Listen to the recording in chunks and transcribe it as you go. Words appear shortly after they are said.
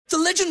The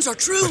legends are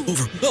true.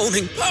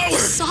 Overwhelming power!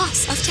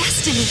 Sauce of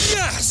destiny.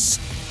 Yes!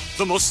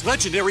 The most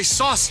legendary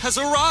sauce has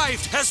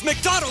arrived as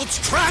McDonald's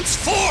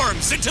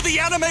transforms into the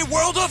anime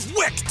world of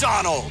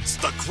WickDonald's.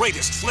 The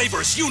greatest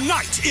flavors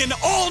unite in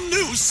all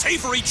new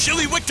savory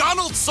chili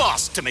McDonald's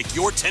sauce to make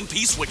your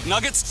 10-piece Wick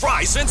Nuggets,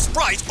 fries, and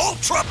Sprite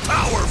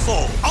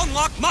ultra-powerful.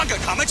 Unlock manga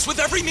comics with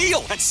every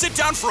meal and sit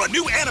down for a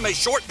new anime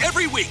short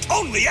every week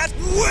only at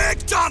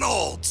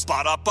WickDonald's.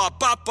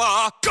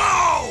 Ba-da-ba-ba-ba,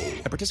 go!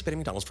 At participating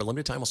McDonald's for a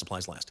limited time while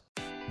supplies last.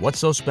 What's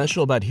so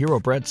special about Hero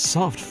Bread's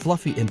soft,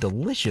 fluffy, and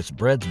delicious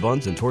breads,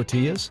 buns, and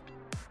tortillas?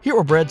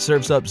 Hero Bread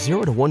serves up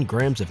 0 to 1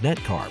 grams of net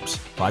carbs,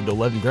 5 to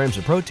 11 grams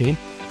of protein,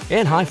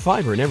 and high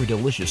fiber in every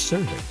delicious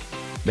serving.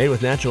 Made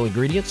with natural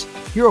ingredients,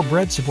 Hero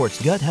Bread supports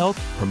gut health,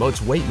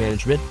 promotes weight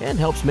management, and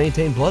helps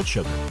maintain blood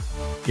sugar.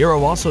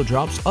 Hero also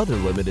drops other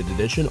limited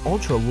edition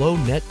ultra-low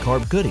net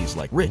carb goodies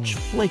like rich,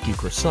 flaky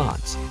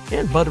croissants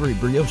and buttery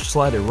brioche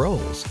slider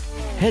rolls.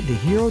 Head to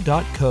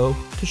hero.co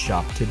to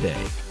shop today.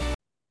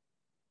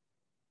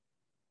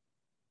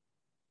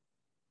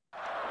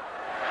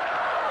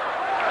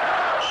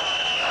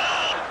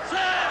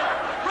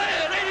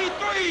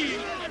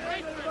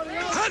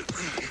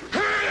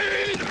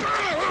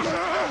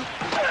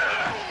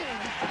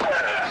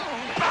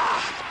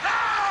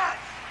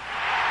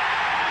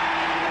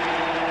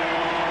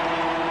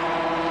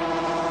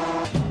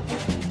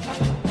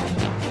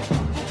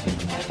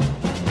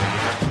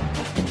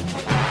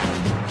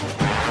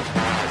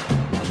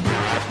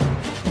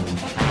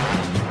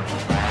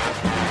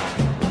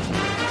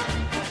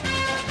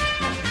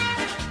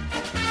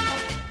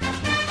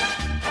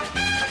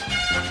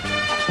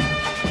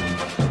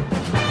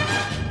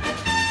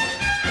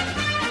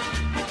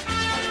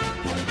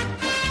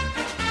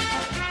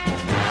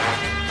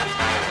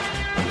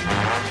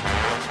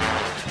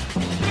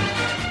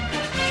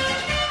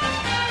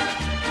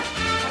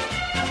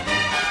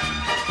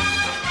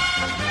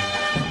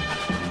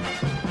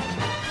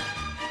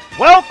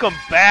 Welcome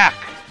back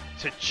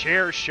to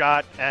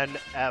Chairshot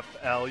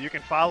NFL. You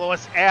can follow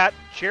us at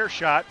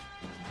Chairshot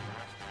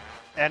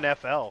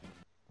NFL.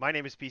 My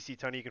name is PC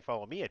Tunney. You can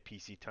follow me at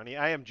PC Tunney.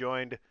 I am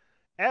joined,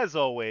 as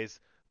always,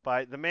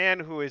 by the man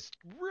who is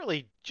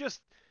really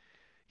just,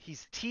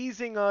 he's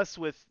teasing us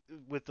with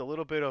a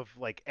little bit of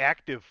like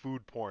active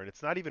food porn.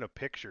 It's not even a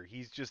picture.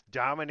 He's just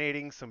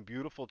dominating some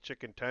beautiful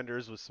chicken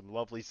tenders with some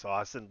lovely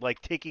sauce and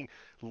like taking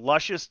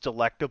luscious,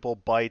 delectable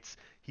bites.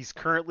 He's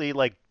currently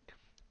like,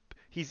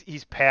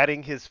 He's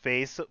patting his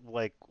face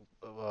like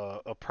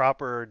a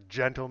proper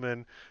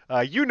gentleman.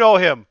 You know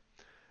him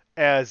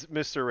as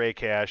Mr. Ray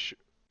Cash.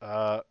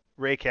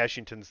 Ray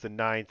Cashington's the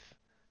 9th.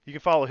 You can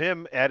follow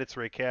him at It's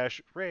Ray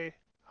Cash. Ray,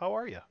 how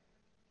are you?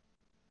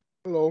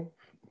 Hello.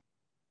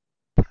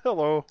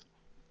 Hello.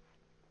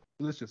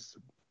 Delicious.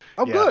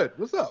 I'm good.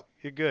 What's up?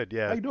 You're good,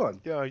 yeah. How you doing?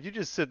 Yeah, you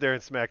just sit there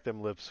and smack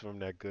them lips from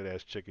that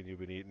good-ass chicken you've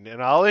been eating.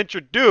 And I'll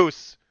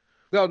introduce...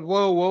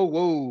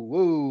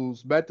 Whoa.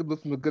 Smack the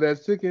lips from a good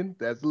ass chicken.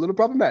 That's a little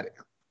problematic.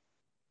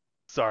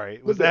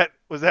 Sorry. Was that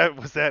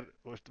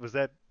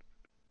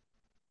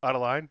out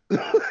of line?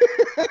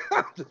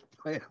 I'm just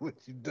playing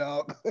with you,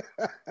 dog.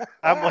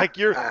 I'm like,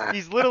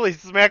 he's literally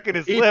smacking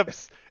his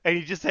lips and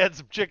he just had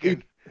some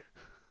chicken.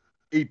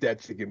 Eat that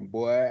chicken,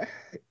 boy.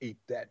 Eat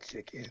that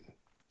chicken.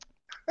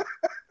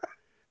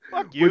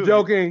 Fuck you. We're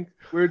joking.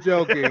 We're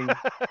joking.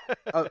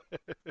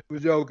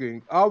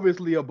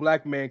 Obviously, a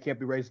black man can't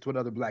be racist to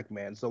another black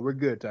man, so we're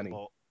good, Tony.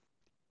 Well,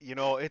 you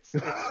know, it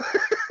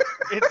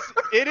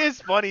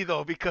is funny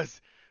though because,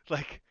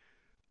 like,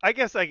 I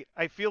guess I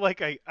feel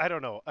like I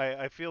don't know.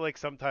 I feel like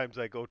sometimes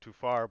I go too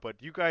far, but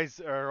you guys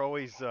are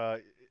always.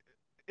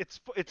 It's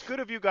good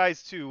of you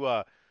guys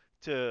to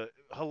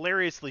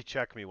hilariously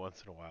check me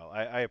once in a while.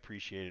 I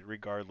appreciate it,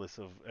 regardless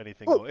of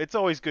anything. Well, it's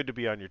always good to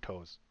be on your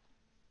toes.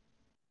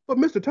 But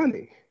Mr.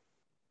 Tunney,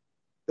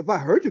 if I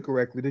heard you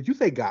correctly, did you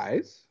say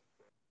guys?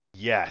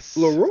 Yes.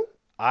 Plural?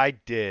 I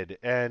did.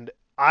 And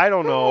I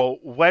don't know,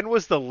 when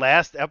was the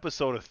last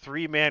episode of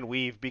Three Man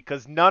Weave?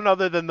 Because none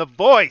other than the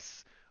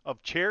voice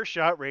of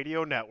Chairshot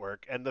Radio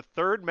Network and the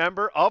third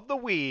member of the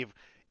Weave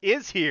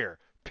is here.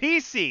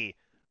 PC,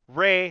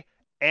 Ray,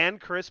 and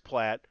Chris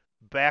Platt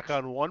back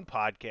on one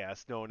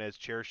podcast known as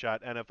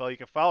Chairshot NFL. You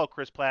can follow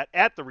Chris Platt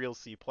at The Real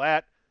C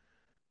Platt.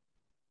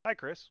 Hi,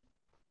 Chris.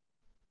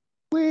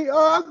 We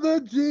are the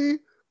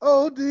G-O-Ds.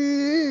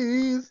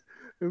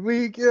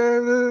 We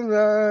can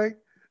like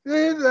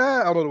I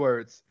don't know the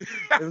words.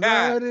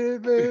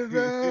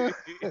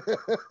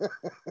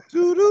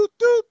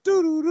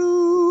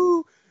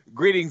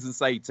 Greetings and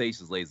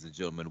salutations, ladies and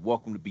gentlemen.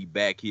 Welcome to be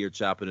back here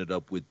chopping it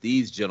up with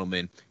these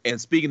gentlemen.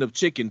 And speaking of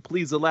chicken,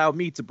 please allow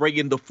me to bring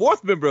in the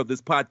fourth member of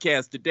this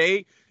podcast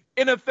today,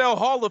 NFL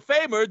Hall of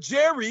Famer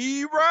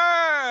Jerry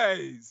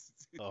Rice.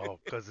 Oh,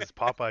 because it's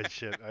Popeye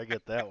shit. I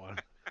get that one.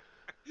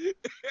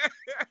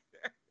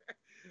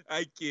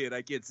 I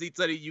can't. See,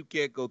 Teddy, you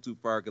can't go too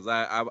far because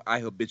I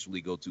habitually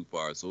go too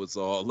far. So it's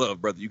all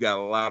love, brother. You got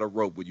a lot of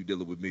rope when you're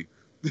dealing with me.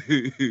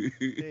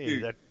 Hey,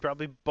 that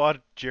probably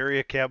bought Jerry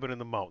a cabin in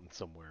the mountains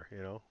somewhere,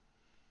 you know?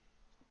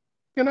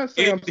 Can I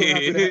say I'm so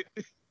happy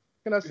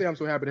Can I say I'm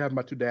so happy to have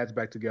my two dads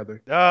back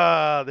together?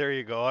 Ah, there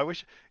you go. I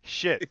wish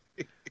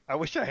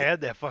I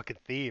had that fucking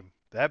theme.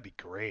 That'd be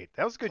great.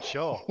 That was a good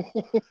show.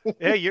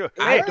 Hey,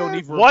 I don't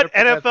even what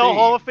remember that NFL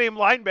Hall theme.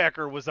 of Fame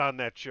linebacker was on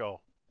that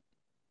show?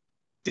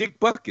 Dick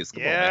Butkus.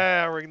 Come on now.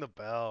 Yeah, ring the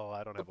bell.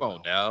 I don't have Come a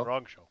on bell. now.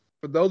 Wrong show.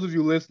 For those of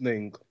you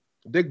listening,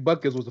 Dick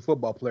Butkus was a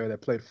football player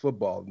that played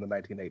football in the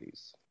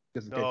 1980s.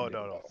 Just in case No, you didn't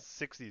no, no. know.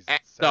 60s.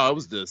 No, it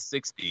was 70s. the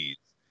 60s.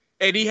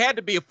 And he had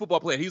to be a football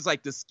player. He was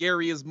like the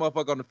scariest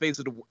motherfucker on the face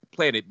of the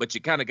planet, but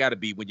you kind of got to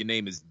be when your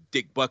name is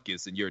Dick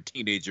Butkus and you're a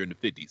teenager in the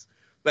 50s.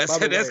 That's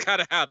By the way-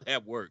 kind of how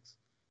that works.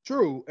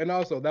 True, and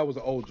also that was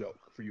an old joke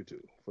for you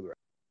two, for the record.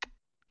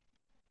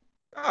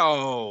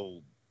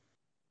 Oh.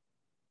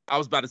 I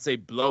was about to say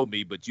blow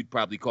me, but you'd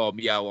probably call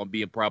me out on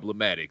being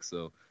problematic.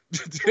 So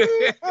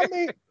I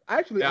mean,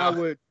 actually, Nah,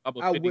 I'm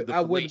offending the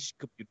Felice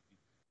community.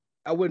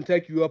 I wouldn't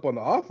take you up on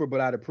the offer,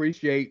 but I'd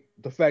appreciate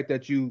the fact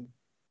that you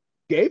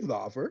gave the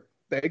offer.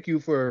 Thank you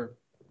for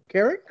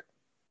caring.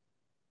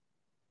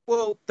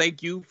 Well,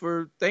 thank you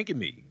for thanking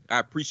me. I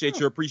appreciate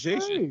your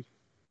appreciation.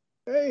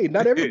 Hey,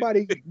 not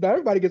everybody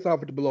gets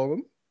offered to blow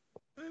them.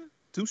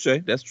 Touche.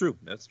 That's true.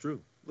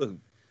 Look,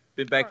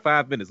 been back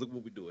 5 minutes. Look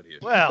what we're doing here.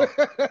 Well,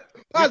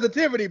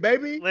 Positivity,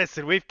 baby.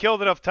 listen, we've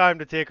killed enough time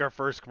to take our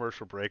first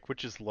commercial break,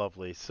 which is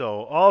lovely.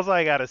 So all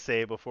I got to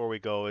say before we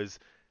go is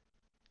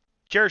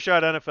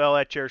Chairshot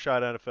NFL at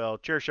Chairshot NFL,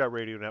 Chairshot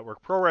Radio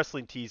Network,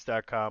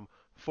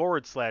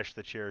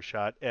 ProWrestlingTees.com/The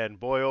Chairshot. And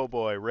boy, oh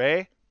boy,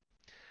 Ray,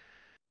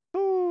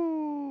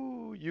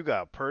 ooh, you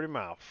got a pretty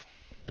mouth.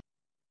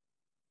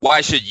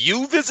 Why should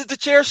you visit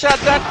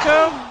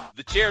thechairshot.com?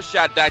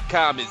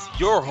 Thechairshot.com is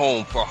your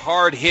home for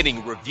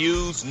hard-hitting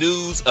reviews,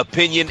 news,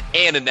 opinion,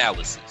 and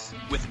analysis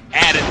with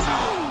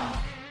attitude.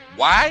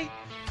 Why?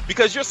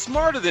 Because you're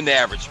smarter than the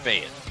average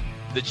fan.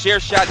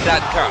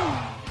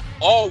 Thechairshot.com.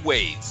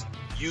 Always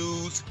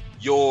use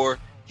your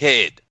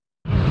head.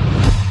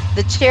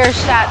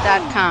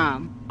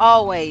 Thechairshot.com.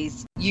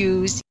 Always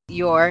use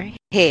your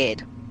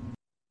head.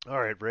 All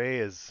right, Ray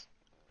is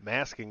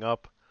masking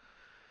up.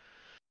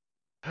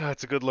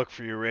 It's a good look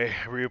for you, Ray.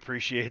 We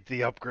appreciate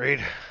the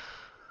upgrade.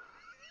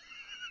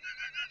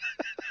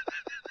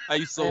 How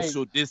you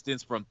social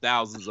distance from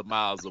thousands of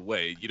miles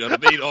away? You know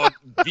what I mean? On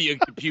via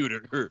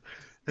computer.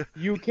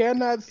 You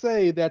cannot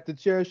say that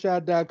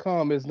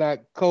thechairshot.com is not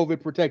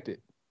COVID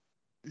protected.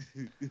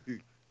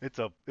 It's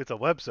a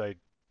website,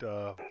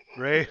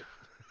 Ray.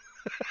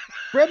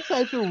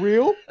 Websites are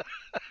real.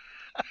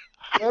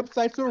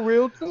 Websites are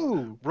real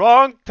too.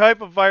 Wrong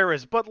type of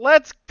virus, but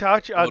let's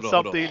touch on Hold on.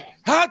 something.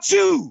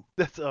 Achoo!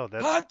 That's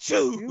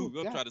Achoo!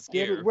 I'm trying to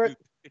scare her.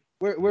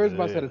 Where's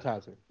my Yeah.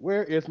 sanitizer?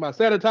 Where is my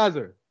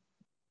sanitizer?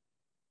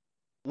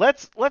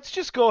 Let's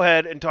just go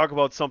ahead and talk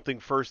about something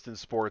first in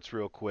sports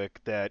real quick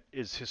that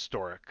is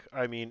historic.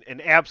 I mean, an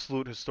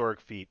absolute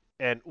historic feat.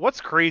 And what's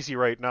crazy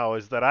right now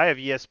is that I have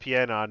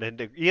ESPN on, and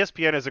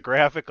ESPN has a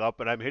graphic up,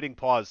 and I'm hitting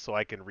pause so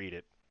I can read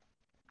it.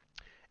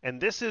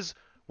 And this is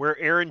where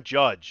Aaron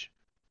Judge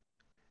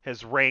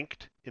has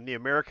ranked in the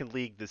American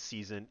League this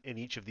season in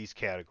each of these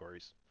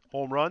categories.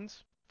 Home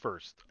runs,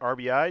 first.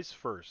 RBIs,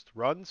 first.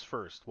 Runs,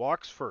 first.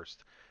 Walks,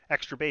 first.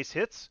 Extra base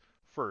hits,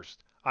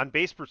 first. On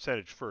base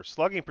percentage, first.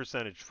 Slugging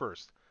percentage,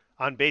 first.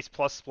 On base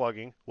plus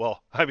slugging,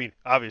 well, I mean,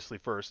 obviously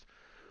first.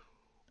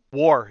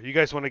 WAR, you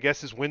guys want to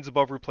guess his wins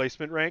above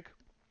replacement rank?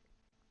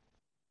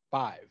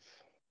 5.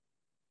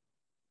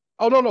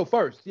 Oh no,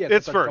 first. Yes,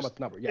 It's that's how first. much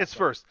number. Yeah, It's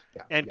first.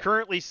 Yeah, And yeah.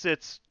 currently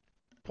sits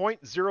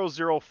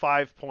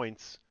 .005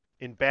 points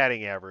in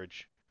batting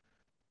average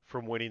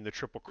from winning the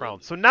Triple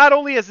Crown. So not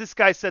only has this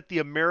guy set the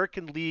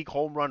American League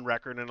home run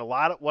record, and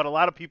what a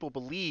lot of people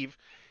believe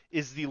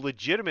is the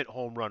legitimate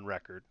home run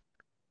record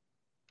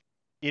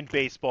in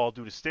baseball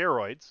due to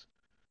steroids,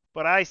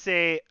 but I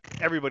say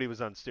everybody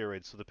was on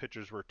steroids, so the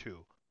pitchers were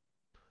too.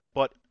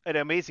 But an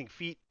amazing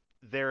feat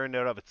there in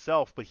and of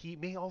itself, but he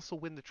may also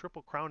win the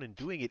Triple Crown in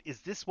doing it.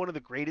 Is this one of the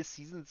greatest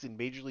seasons in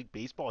Major League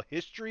Baseball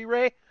history,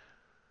 Ray?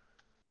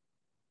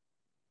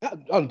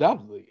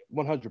 Undoubtedly,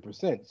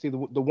 100%. See, the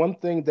one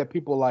thing that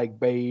people like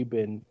Babe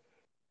and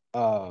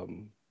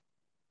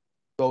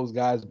those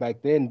guys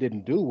back then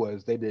didn't do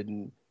was they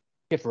didn't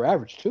hit for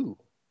average too.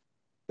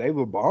 They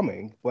were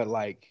bombing, but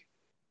like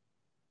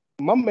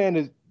my man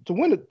is to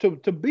win it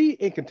to be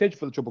in contention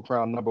for the Triple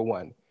Crown. Number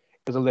one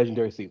is a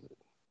legendary season,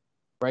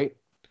 right?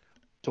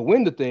 To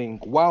win the thing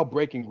while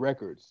breaking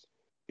records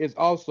is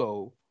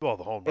also Well,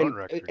 the home run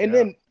record. and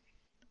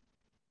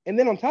yeah.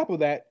 then on top of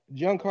that,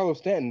 Giancarlo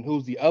Stanton,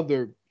 who's the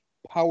other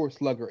power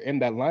slugger in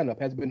that lineup,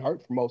 has been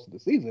hurt for most of the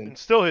season. And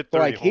still hit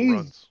 30 like, home he's-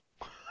 runs.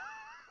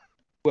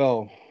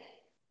 Well,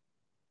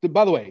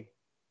 by the way,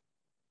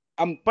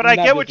 But I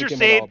get what you're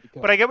saying.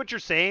 But I get what you're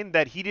saying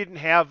that he didn't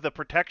have the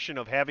protection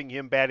of having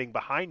him batting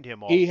behind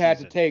him all he had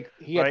season,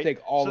 to take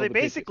all. So of they the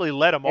pitches. basically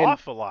let him And-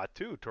 off a lot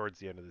too towards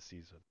the end of the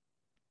season.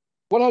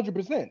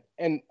 100%.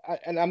 And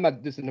I'm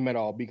not dissing him at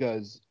all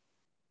because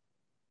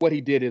what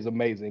he did is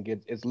amazing.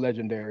 It's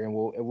legendary and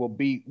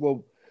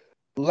will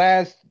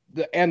last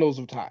the annals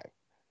of time.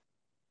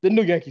 The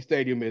new Yankee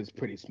Stadium is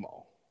pretty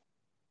small.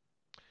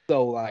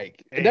 So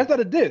like, and that's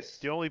not a diss.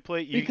 You only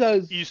play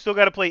because you still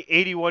got to play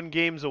 81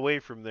 games away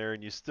from there,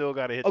 and you still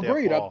got to hit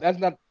agreed. that ball.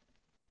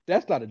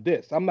 That's not a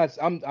diss. I'm not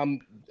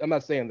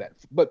saying that.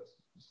 But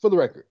for the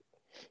record,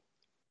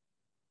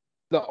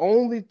 the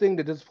only thing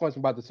that disappoints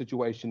me about the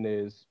situation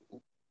is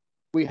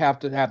we have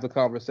to have the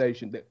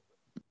conversation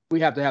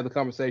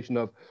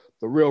of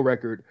the real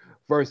record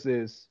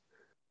versus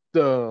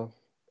the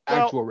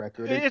actual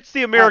record. It's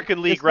the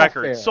American League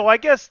record, so I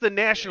guess the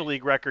National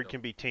League record can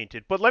be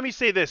tainted. But let me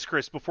say this,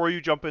 Chris, before you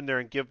jump in there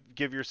and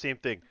give your same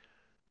thing.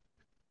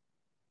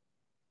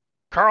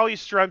 Carl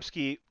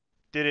Yastrzemski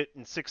did it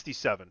in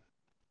 67.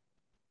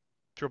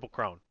 Triple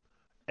Crown.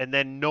 And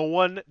then no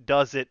one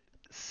does it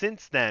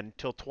since then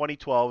till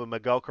 2012 and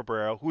Miguel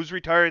Cabrera, who's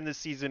retiring this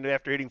season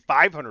after hitting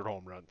 500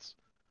 home runs,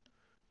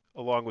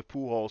 along with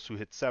Pujols, who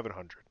hit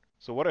 700.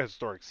 So what a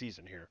historic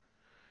season here.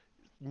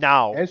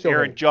 Now,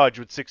 Aaron Judge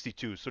with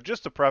 62. So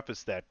just to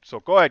preface that. So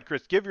go ahead,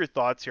 Chris, give your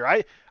thoughts here.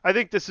 I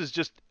think this is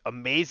just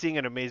amazing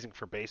and amazing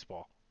for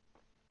baseball.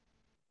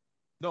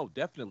 No,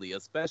 definitely,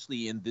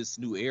 especially in this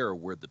new era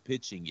where the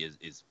pitching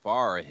is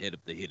far ahead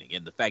of the hitting.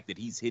 And the fact that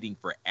he's hitting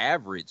for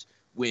average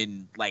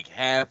when like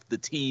half the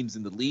teams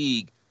in the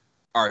league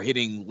are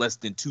hitting less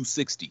than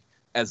 260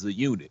 as a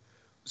unit.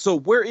 So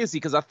where is he?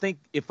 Because I think,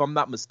 if I'm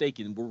not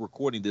mistaken, we're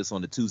recording this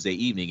on a Tuesday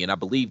evening, and I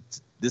believe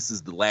this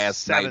is the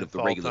last night of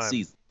the regular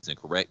season,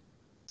 correct?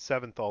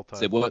 7th all time.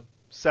 Say what?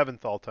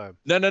 7th all time.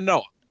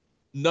 No.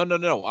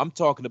 I'm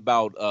talking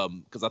about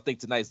because I think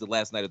tonight's the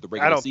last night of the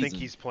regular season. I don't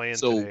think he's playing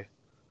today.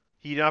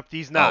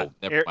 He's not.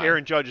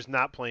 Aaron Judge is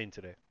not playing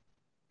today.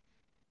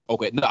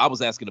 Okay, no, I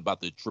was asking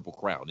about the Triple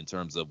Crown in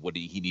terms of what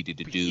he needed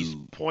to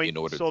do in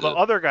order to. So the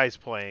other guy's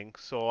playing.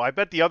 So I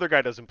bet the other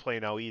guy doesn't play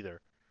now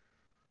either.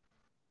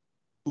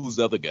 Who's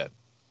the other guy?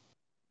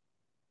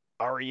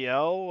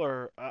 Ariel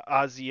or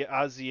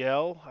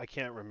Aziel? I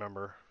can't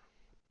remember.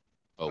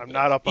 Okay. I'm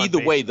not up on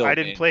either way, though. I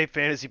didn't play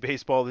fantasy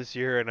baseball this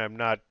year, and I'm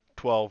not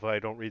 12. I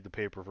don't read the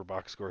paper for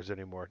box scores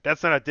anymore.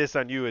 That's not a diss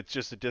on you. It's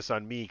just a diss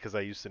on me because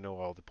I used to know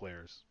all the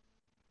players.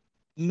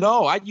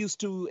 No, I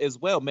used to as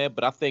well, man.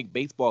 But I think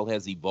baseball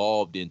has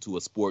evolved into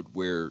a sport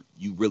where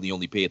you really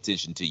only pay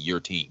attention to your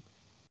team.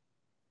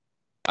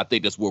 I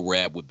think that's where we're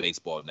at with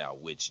baseball now,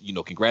 which,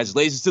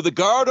 congratulations to the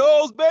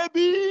Cardinals,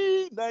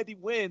 baby! 90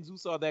 wins. Who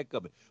saw that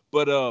coming?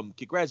 But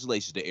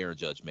congratulations to Aaron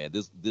Judge, man.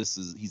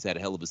 He's had a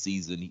hell of a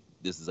season.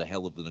 This is a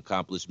hell of an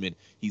accomplishment.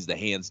 He's the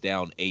hands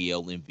down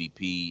AL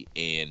MVP,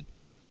 and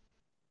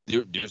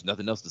there's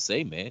nothing else to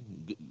say, man.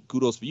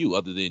 Kudos for you,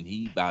 other than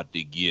he about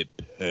to get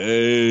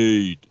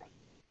paid.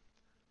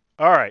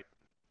 All right.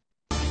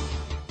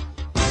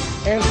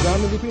 Hands down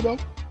MVP though.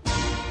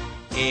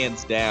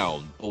 Hands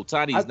down.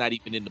 Ohtani's not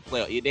even in the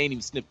playoff. It ain't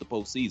even sniffed the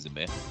postseason,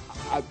 man.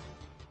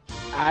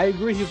 I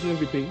agree he's an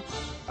MVP.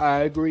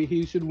 I agree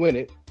he should win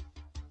it,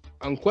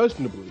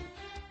 unquestionably.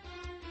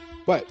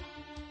 But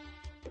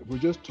if we're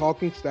just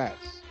talking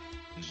stats,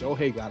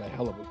 Shohei got a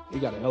hell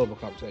of a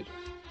conversation.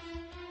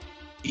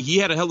 He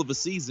had a hell of a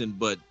season,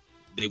 but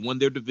they won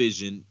their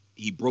division.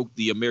 He broke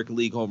the American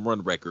League home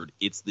run record.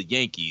 It's the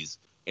Yankees,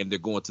 and they're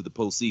going to the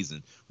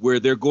postseason, where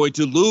they're going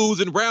to lose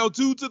in round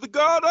 2 to the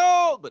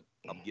Cardinals. But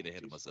I'm getting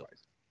ahead of myself.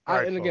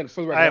 And again,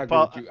 for the record, I agree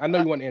with you. I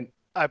know you want to end.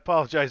 I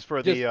apologize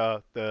for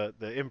the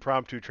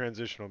impromptu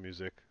transitional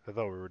music. I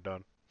thought we were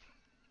done.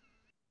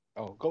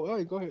 Oh, go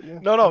ahead. Yeah.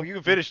 No, you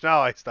can finish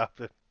now. I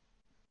stopped it.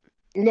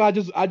 No, I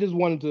just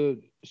wanted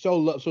to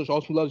show some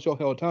love to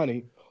Shohei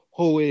Ohtani,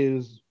 who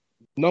is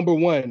number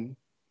 1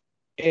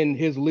 in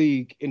his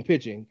league in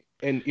pitching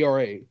and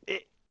ERA,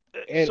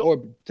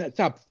 or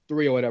top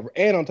 3 or whatever.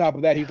 And on top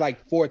of that, he's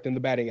like 4th in the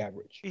batting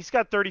average. He's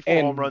got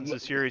 34 home runs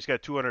this year. He's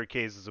got 200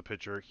 Ks as a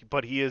pitcher,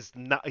 but he is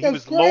not. He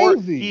was crazy.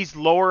 Lower. He's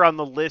lower on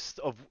the list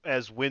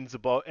as wins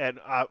above and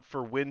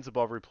for wins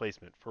above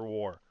replacement for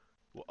WAR.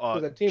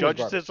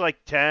 Judge is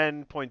like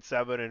 10.7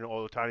 and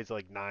Ohtani's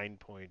like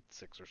 9.6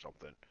 or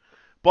something.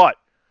 But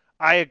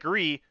I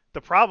agree.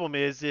 The problem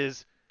is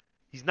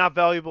he's not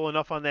valuable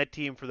enough on that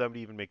team for them to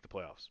even make the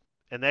playoffs.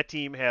 And that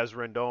team has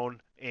Rendon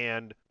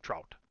and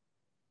Trout.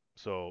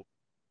 So,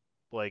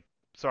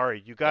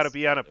 sorry, you got to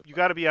be on a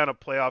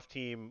playoff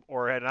team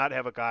or not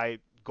have a guy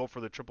go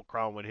for the Triple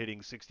Crown when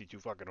hitting 62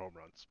 fucking home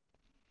runs.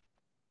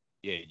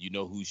 Yeah, you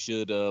know who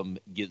should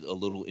get a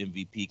little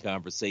MVP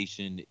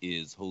conversation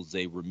is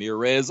Jose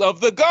Ramirez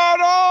of the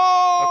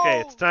Cardinals.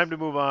 Okay, it's time to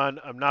move on.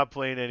 I'm not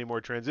playing any more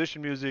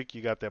transition music.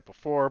 You got that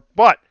before.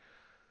 But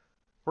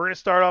we're going to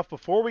start off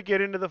before we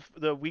get into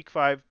the Week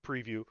 5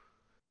 preview.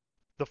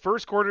 The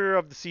first quarter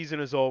of the season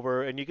is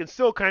over, and you can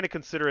still kind of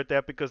consider it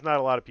that because not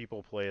a lot of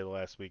people play the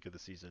last week of the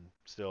season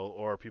still,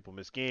 or people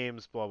miss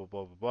games, blah, blah,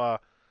 blah, blah, blah.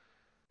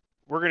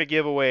 We're going to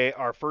give away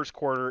our first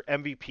quarter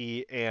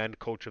MVP and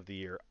Coach of the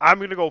Year. I'm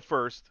going to go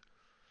first.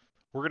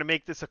 We're going to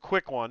make this a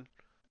quick one,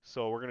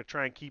 so we're going to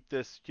try and keep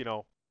this,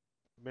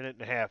 minute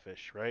and a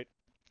half-ish, right?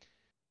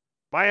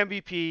 My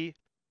MVP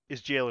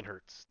is Jalen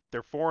Hurts.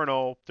 They're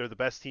 4-0. They're the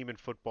best team in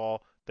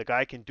football. The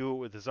guy can do it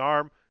with his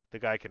arm. The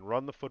guy can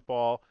run the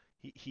football.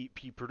 He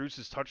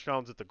produces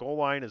touchdowns at the goal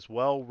line as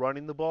well,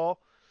 running the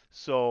ball.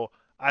 So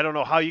I don't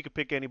know how you could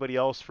pick anybody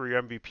else for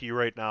your MVP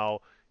right now.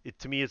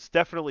 To me, it's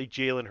definitely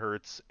Jalen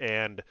Hurts.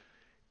 And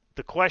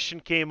the question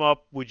came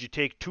up, would you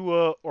take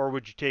Tua or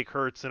would you take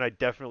Hurts? And I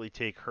definitely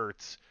take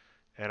Hurts.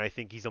 And I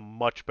think he's a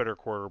much better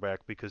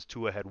quarterback because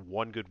Tua had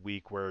one good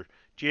week where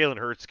Jalen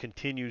Hurts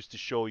continues to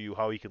show you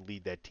how he can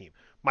lead that team.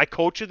 My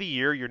coach of the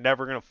year, you're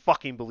never going to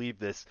fucking believe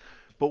this,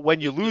 but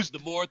when you lose... The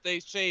more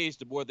things change,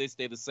 the more they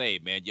stay the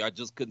same, man. Y'all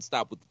just couldn't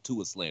stop with the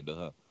Tua slander,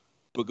 huh?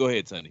 But go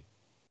ahead, Sonny.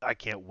 I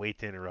can't wait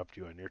to interrupt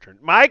you on your turn.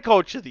 My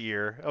coach of the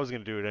year, I was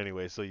going to do it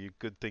anyway, so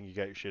good thing you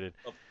got your shit in.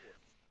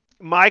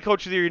 My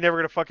coach of the year, you're never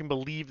going to fucking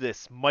believe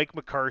this, Mike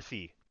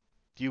McCarthy.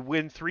 Do you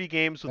win 3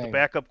 games with a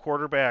backup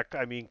quarterback?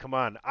 I mean, come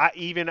on. I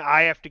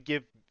have to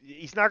give –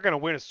 he's not going to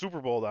win a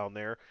Super Bowl down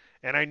there.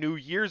 And I knew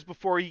years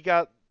before he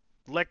got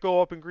let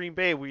go up in Green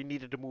Bay we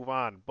needed to move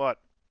on. But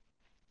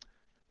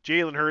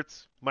Jalen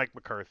Hurts, Mike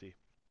McCarthy.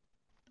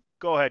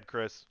 Go ahead,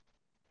 Chris.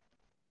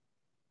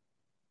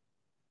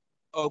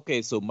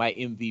 Okay, so my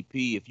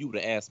MVP, if you would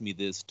have asked me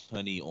this,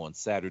 Tony, on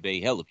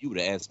Saturday, hell, if you would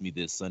have asked me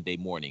this Sunday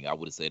morning, I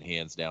would have said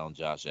hands down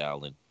Josh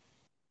Allen.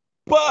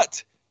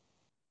 But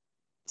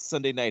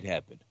Sunday night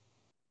happened,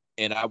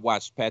 and I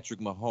watched Patrick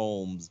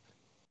Mahomes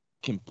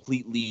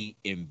completely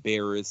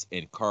embarrass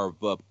and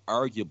carve up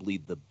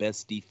arguably the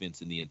best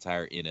defense in the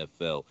entire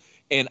NFL.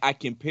 And I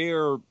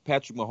compare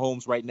Patrick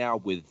Mahomes right now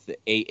with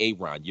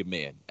Aaron, your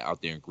man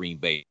out there in Green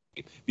Bay,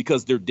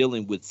 because they're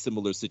dealing with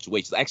similar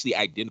situations, actually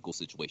identical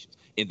situations,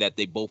 in that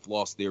they both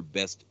lost their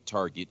best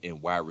target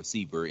and wide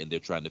receiver, and they're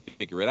trying to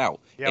figure it out.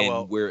 Yeah, and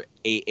well, where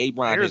Aaron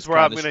here's has where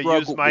I'm going to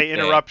use my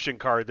interruption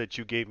card that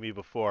you gave me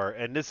before,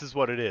 and this is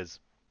what it is.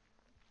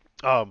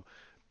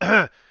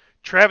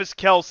 Travis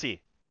Kelce.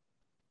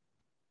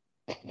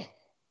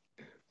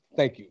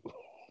 Thank you.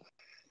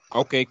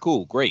 Okay,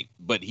 cool, great,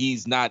 but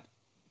he's not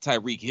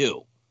Tyreek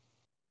Hill.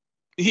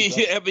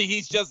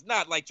 He's just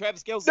not like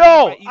Travis Kelce.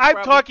 No,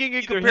 I'm talking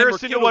in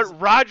comparison to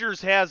what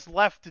Rodgers has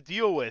left to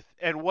deal with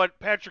and what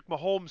Patrick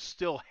Mahomes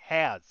still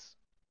has.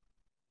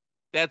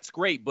 That's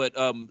great, but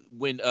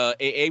when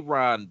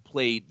Aaron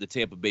played the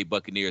Tampa Bay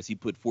Buccaneers, he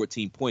put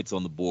 14 points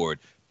on the board.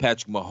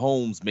 Patrick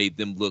Mahomes made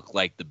them look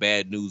like the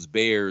Bad News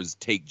Bears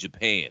take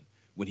Japan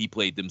when he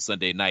played them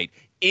Sunday night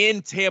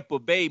in Tampa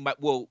Bay.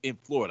 In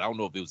Florida. I don't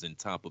know if it was in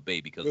Tampa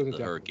Bay because of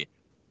the hurricane.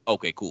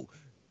 Okay, cool.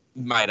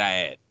 Might I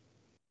add?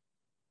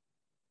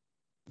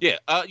 Yeah,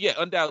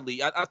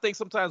 undoubtedly. I think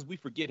sometimes we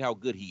forget how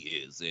good he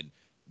is, and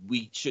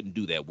we shouldn't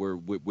do that. We're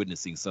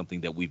witnessing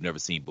something that we've never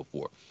seen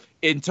before.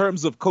 In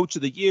terms of Coach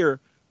of the Year,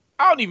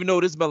 I don't even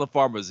know this Melon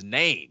Farmer's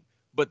name,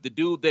 but the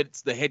dude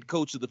that's the head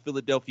coach of the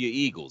Philadelphia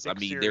Eagles. Nick I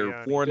mean, Sirianni.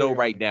 they're 4-0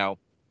 right now.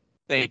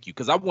 Thank you,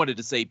 because I wanted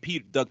to say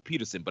Doug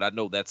Peterson, but I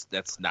know that's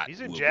not. He's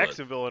in who it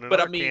Jacksonville was. and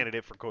another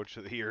candidate for Coach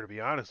of the Year, to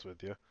be honest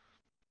with you.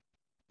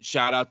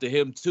 Shout out to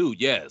him too.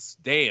 Yes,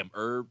 damn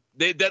Herb.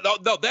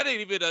 That ain't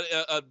even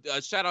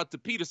a shout out to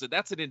Peterson.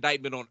 That's an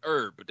indictment on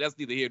Herb, but that's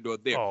neither here nor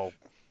there. Oh,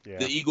 yeah.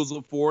 The Eagles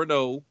are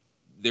 4-0.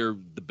 They're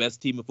the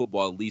best team in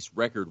football, at least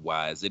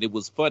record-wise. And it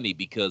was funny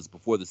because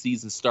before the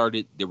season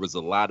started, there was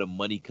a lot of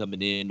money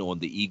coming in on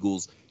the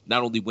Eagles,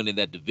 not only winning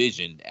that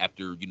division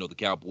after, the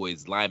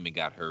Cowboys lineman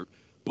got hurt,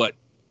 but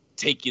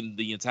taking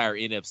the entire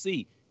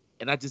NFC.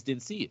 And I just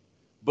didn't see it.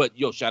 But,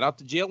 shout out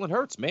to Jalen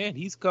Hurts, man.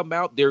 He's come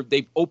out there.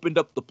 They've opened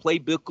up the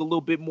playbook a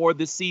little bit more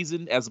this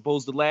season as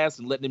opposed to last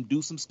and letting him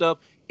do some stuff.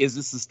 Is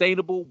it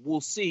sustainable?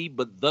 We'll see.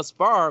 But thus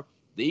far,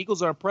 the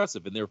Eagles are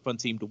impressive, and they're a fun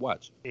team to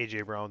watch.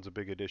 A.J. Brown's a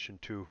big addition,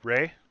 too.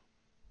 Ray?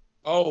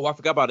 Oh, I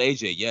forgot about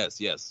A.J.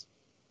 Yes.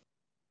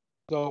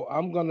 So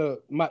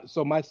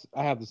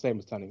I have the same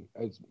as Tony.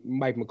 It's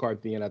Mike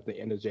McCarthy, and at the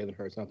end is Jalen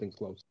Hurts. Nothing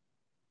close.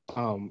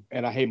 And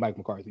I hate Mike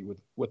McCarthy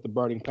with the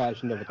burning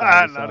passion of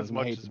not as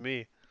much as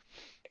me.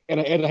 And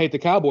I hate the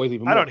Cowboys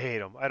even more. I don't hate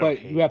them.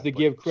 But you have to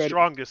give credit.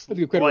 Strongest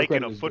like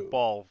in a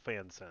football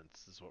fan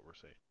sense is what we're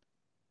saying.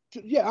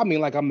 Yeah, I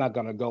mean, I'm not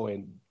going to go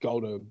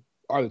to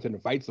Arlington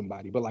and fight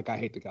somebody, but I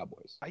hate the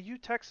Cowboys. You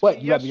texted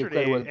me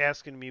yesterday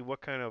asking me what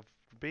kind of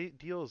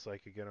deals I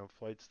could get on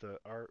flights to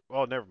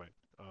Oh, never mind.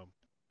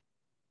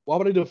 Why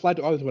would I do a flight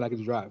to Arlington when I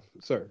can drive,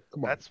 sir?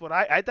 Come on. That's what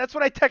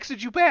I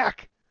texted you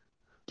back.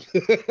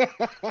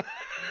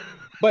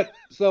 But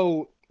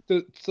so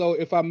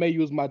if I may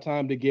use my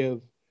time to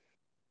give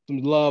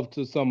some love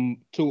to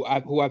who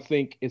I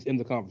think is in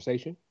the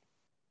conversation,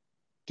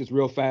 just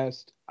real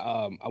fast.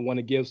 I want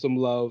to give some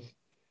love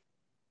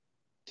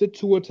to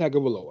Tua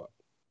Tagovailoa.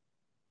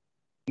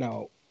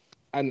 Now,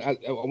 and I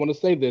want to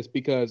say this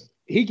because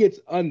he gets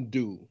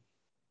undue,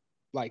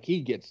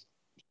 he gets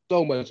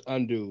so much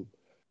undue.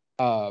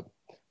 Not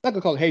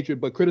gonna call it hatred,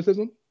 but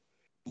criticism.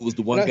 Who was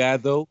the one guy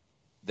though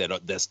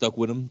that stuck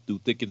with him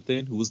through thick and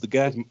thin? Who was the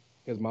guy?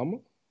 His mama.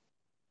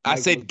 I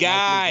said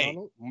guy.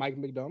 Mike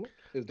McDonald.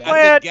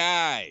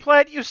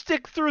 Platt, you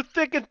stick through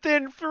thick and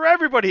thin for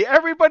everybody.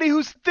 Everybody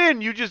who's thin,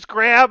 you just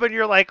grab and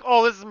you're like,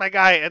 oh, this is my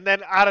guy. And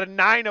then out of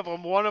 9 of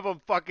them, 1 of them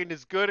fucking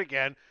is good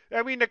again.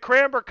 I mean, the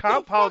Cranber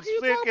compound's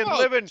fucking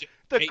living.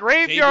 The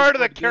graveyard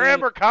of the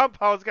Cranber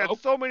compound's got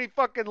so many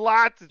fucking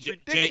lots. It's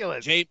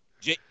ridiculous.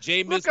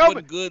 Jameis how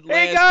wasn't good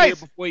Hey last guys, year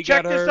before he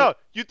check got this hurt. out.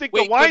 You think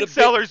Wait the wine for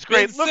cellar's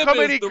Ben great? Look how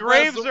many Simmons, the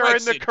graves are in the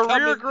resurrection,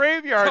 career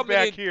graveyard coming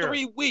back in here.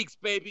 3 weeks,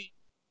 baby.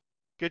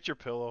 Get your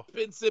pillow.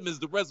 Ben Simmons,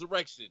 the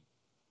resurrection.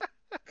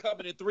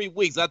 Coming in 3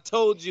 weeks. I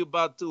told you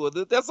about Tua.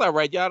 That's all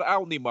right, y'all. I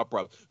don't need my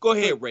problem. Go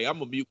ahead, Ray. I'm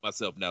gonna mute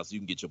myself now so you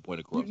can get your point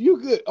across.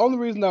 You good. Only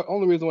reason I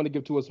want to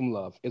give Tua some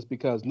love is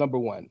because number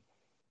one,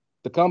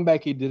 the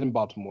comeback he did in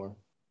Baltimore,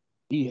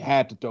 he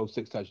had to throw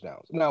 6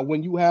 touchdowns. Now,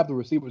 when you have the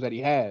receivers that he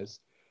has,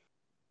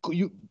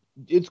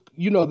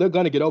 they're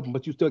gonna get open,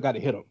 but you still got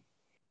to hit them.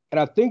 And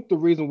I think the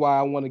reason why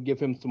I want to give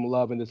him some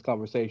love in this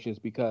conversation is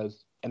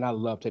because, and I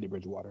love Teddy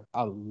Bridgewater.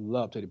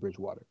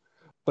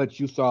 But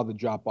you saw the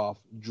drop off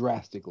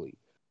drastically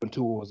when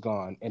Tua was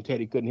gone and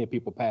Teddy couldn't hit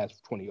people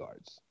past 20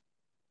 yards.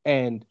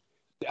 And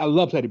I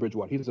love Teddy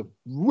Bridgewater. He's a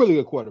really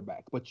good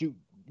quarterback, but you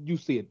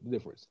see the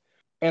difference.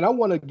 And I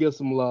want to give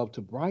some love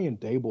to Brian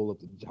Dable of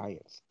the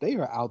Giants. They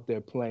are out there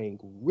playing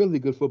really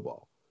good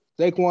football.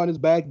 Saquon is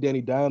back.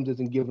 Danny Dimes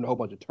isn't giving a whole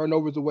bunch of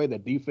turnovers away.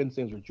 That defense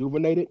seems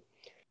rejuvenated.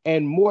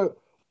 And more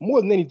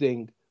than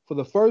anything, for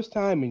the first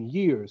time in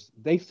years,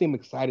 they seem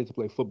excited to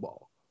play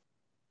football.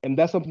 And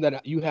that's something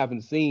that you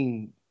haven't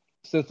seen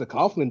since the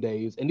Coughlin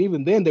days. And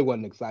even then, they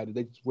weren't excited.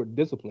 They just were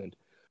disciplined.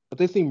 But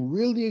they seem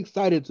really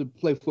excited to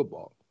play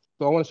football.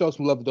 So I want to show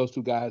some love to those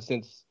two guys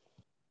since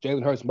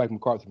Jalen Hurts and Mike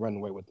McCarthy run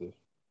away with it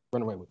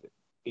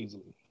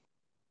easily.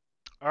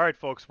 All right,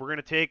 folks, we're going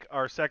to take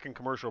our second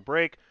commercial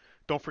break.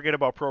 Don't forget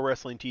about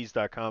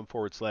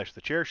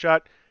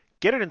ProWrestlingTees.com/thechairshot.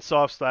 Get it in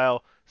soft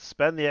style.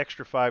 Spend the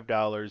extra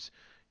 $5,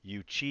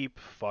 you cheap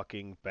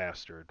fucking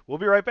bastard. We'll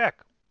be right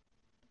back.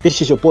 This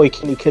is your boy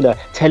Kenny Killer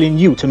telling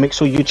you to make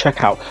sure you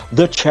check out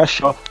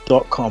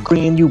thechairshot.com,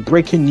 bringing you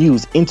breaking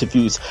news,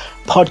 interviews,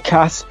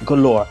 podcasts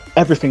galore,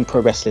 everything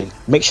pro wrestling.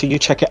 Make sure you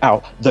check it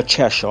out,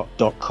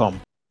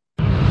 thechairshot.com.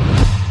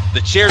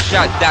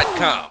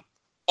 Thechairshot.com.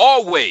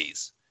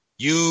 Always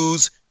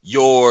use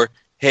your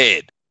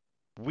head.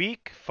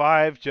 Week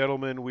 5,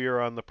 gentlemen, we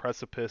are on the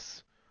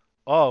precipice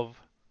of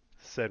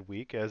said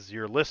week as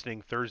you're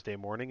listening Thursday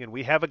morning, and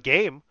we have a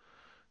game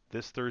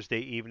this Thursday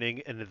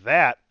evening, and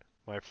that,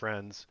 my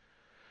friends,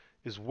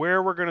 is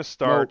where we're going to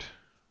start.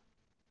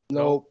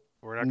 Nope.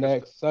 We're not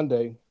next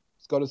Sunday.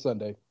 Let's go to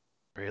Sunday.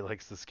 Ray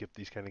likes to skip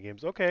these kind of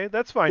games. Okay,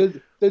 that's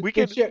fine. The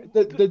Chairshot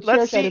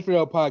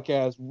NFL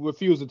podcast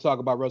refused to talk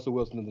about Russell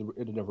Wilson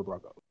in the Denver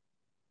Broncos.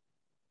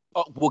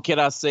 Oh, well, can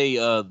I say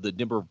the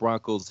Denver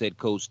Broncos head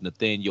coach,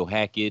 Nathaniel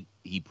Hackett,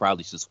 he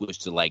probably should switch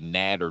to like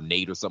Nat or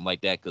Nate or something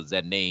like that because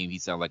that name, he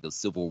sounds like a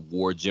Civil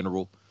War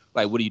general.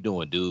 Like, what are you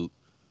doing, dude?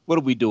 What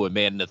are we doing,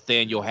 man?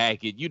 Nathaniel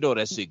Hackett, you know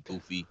that shit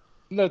goofy.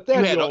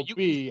 Nathaniel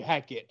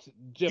Hackett.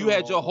 You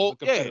had your whole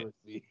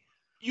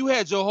you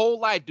had your whole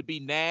life to be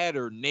Nat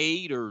or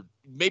Nate or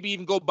maybe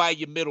even go by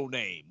your middle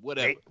name,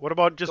 whatever. Hey, what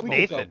about just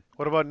Nathan?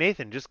 What about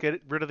Nathan? Just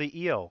get rid of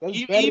the EL.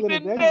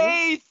 Even Nathan.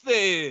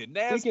 Nasty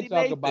Nathan. We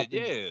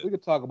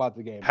could talk about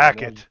the game.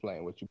 Hackett.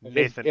 Playing with you.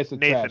 Nathan. It's a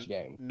trash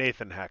game.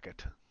 Nathan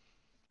Hackett.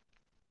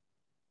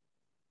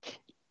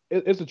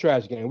 It's a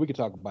trash game. We can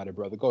talk about it,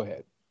 brother. Go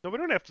ahead. No, we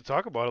don't have to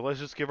talk about it. Let's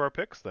just give our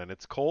picks then.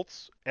 It's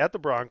Colts at the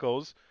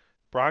Broncos.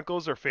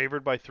 Broncos are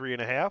favored by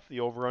 3.5. The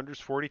over-under is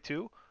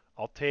 42.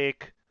 I'll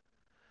take...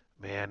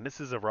 Man, this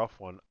is a rough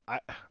one.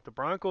 The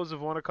Broncos have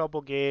won a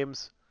couple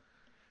games.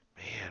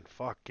 Man,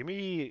 fuck. Give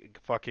me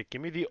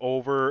the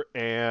over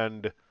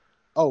and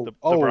the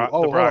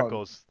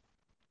Broncos.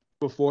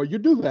 Before you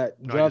do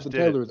that, Jonathan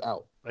Taylor is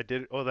out. I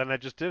did. Oh, then I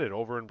just did it.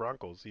 Over in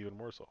Broncos, even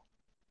more so.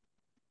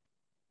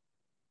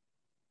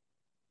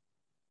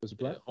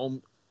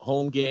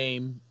 Home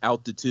game,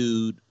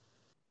 altitude,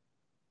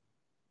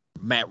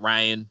 Matt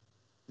Ryan.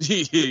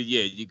 Yeah,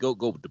 you go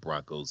with the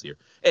Broncos here.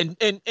 And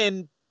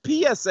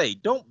PSA,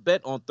 don't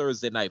bet on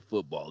Thursday Night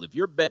Football. If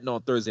you're betting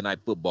on Thursday Night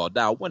Football,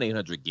 dial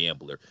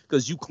 1-800-GAMBLER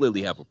because you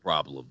clearly have a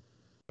problem.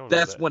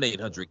 That's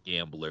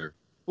 1-800-GAMBLER.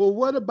 Well,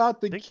 what about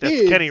the kids?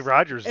 That's Kenny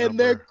Rogers' and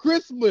number. their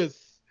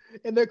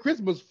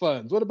Christmas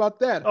funds? What about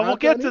that? Oh, we'll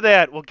get to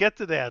that. We'll get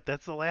to that.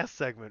 That's the last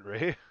segment,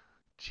 Ray.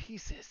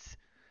 Jesus.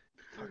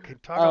 Fucking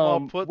talk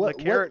about putting the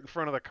carrot in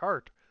front of the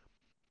cart.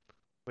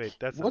 Wait,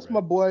 that's what's not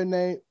my boy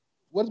name?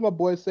 What does my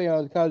boy say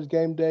on College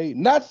Game Day?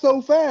 Not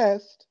so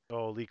fast.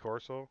 Oh, Lee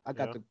Corso. I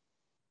got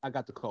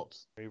the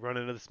Colts. Are you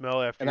running into the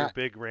smell after your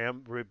big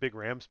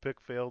Rams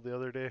pick failed the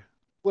other day?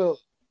 Well,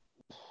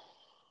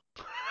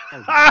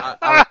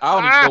 I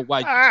don't even know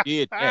why you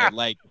did that.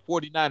 Like,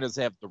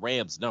 49ers have the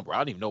Rams number. I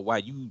don't even know why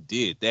you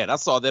did that. I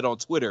saw that on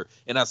Twitter,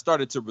 and I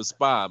started to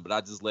respond, but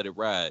I just let it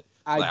ride.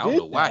 I don't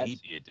know why he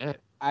did that.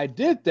 I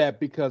did that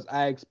because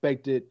I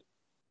expected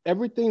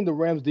everything the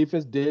Rams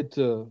defense did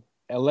to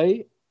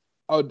L.A.,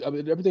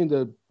 everything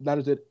the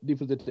Niners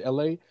defense did to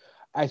L.A.,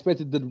 I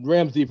expected the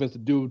Rams defense to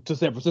do to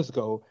San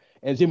Francisco,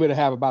 and Jimmy to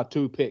have about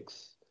 2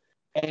 picks,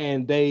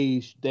 and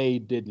they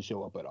didn't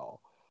show up at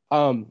all.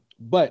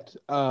 But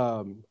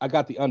I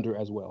got the under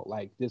as well.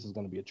 Like, this is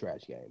going to be a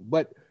trash game.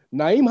 But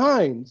Nyheim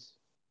Hines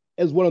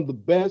is one of the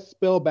best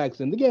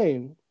spellbacks in the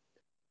game,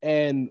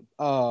 and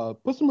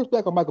put some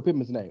respect on Michael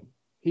Pittman's name.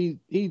 He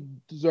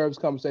deserves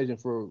conversation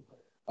for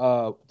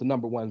the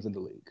number ones in the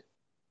league.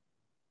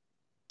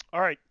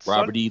 All right.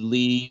 Robert E.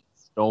 Lee,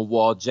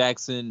 Stonewall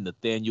Jackson,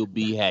 Nathaniel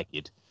B.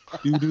 Hackett.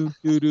 Do do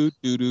do do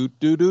do do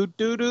do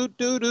do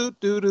do do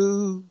do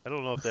do. I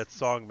don't know if that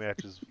song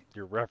matches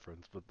your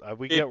reference, but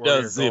we get It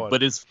where does you're it, going.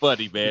 but it's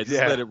funny, man. Just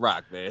Yeah. let it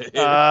rock, man.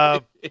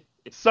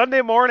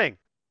 Sunday morning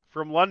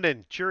from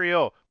London.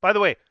 Cheerio. By the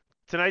way,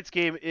 tonight's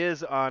game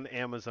is on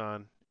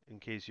Amazon, in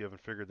case you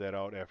haven't figured that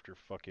out after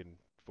fucking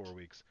 4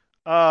 weeks.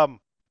 Yeah,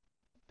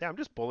 I'm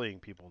just bullying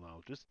people now.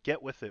 Just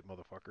get with it,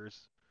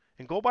 motherfuckers.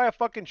 And go buy a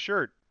fucking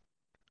shirt.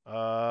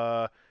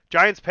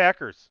 Giants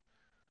Packers.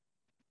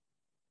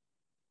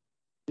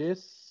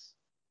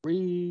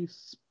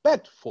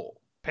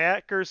 Disrespectful.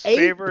 Packers 8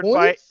 favored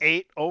points? by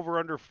 8, over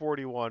under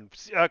 41.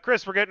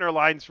 Chris, we're getting our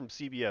lines from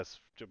CBS,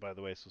 by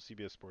the way, so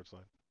CBS Sports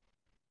Line.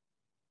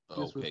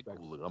 Okay,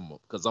 cool.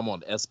 Because I'm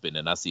on ESPN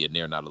and I see it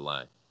near not a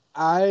line.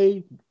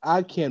 I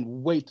can't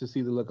wait to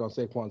see the look on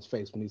Saquon's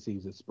face when he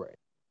sees his spray.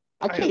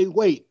 I can't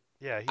wait.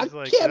 Yeah, he's I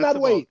like, cannot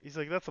wait. He's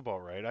like, that's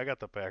about right. I got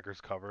the Packers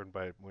covering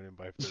by winning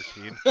by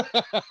 13.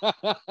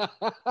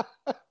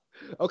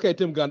 Okay,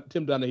 Tim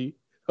Donahue.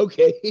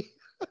 Okay.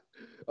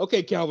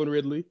 Okay, Calvin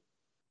Ridley.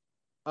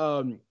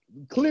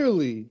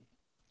 Clearly,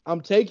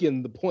 I'm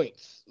taking the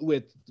points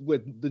with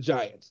the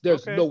Giants.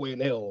 There's no way in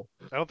hell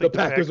I don't think the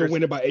Packers are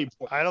winning by 8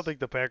 points. I don't think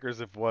the Packers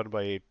have won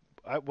by 8.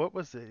 What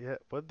was it? Yeah,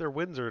 but their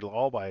wins are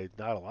all by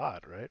not a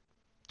lot, right?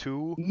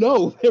 2?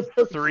 No, they're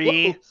very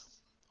 3. close.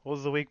 What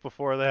was the week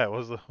before that?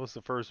 What's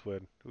the first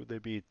win? Who'd they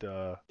beat?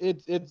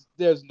 It's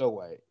there's no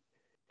way.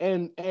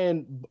 And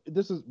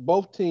this is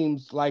both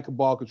teams like a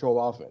ball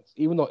control offense.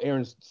 Even though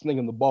Aaron's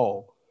slinging the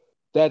ball,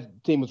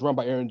 that team is run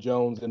by Aaron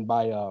Jones and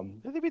by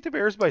They beat the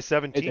Bears by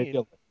 17. AJ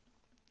Dillon.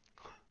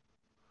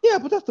 Yeah,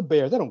 but that's the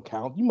Bears. That don't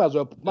count. You might as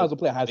well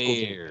play a high school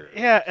team.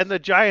 Yeah, and the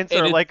Giants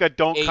are like a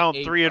don't eight- count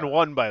eight-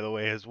 3-1, by the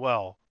way, as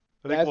well.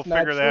 I think That's we'll not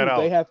figure true. that out.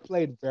 They have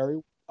played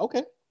very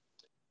okay.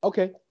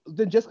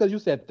 Then just because you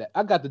said that,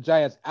 I got the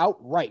Giants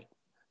outright,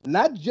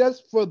 not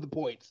just for the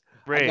points.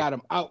 Ray, I got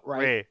them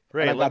outright.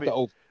 Ray, and I got the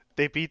over.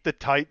 They beat the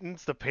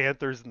Titans, the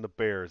Panthers, and the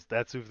Bears.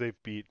 That's who they've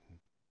beaten.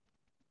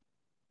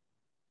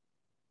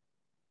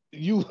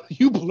 You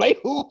play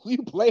who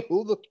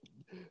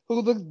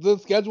the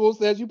schedule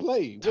says you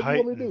play. What do you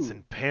want me to Titans do?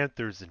 and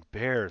Panthers and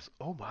Bears.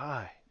 Oh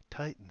my.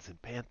 Titans and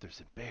Panthers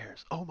and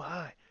Bears. Oh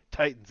my.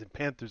 Titans and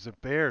Panthers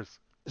and Bears.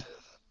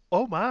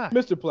 Oh my.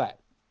 Mr. Platt,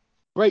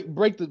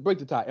 break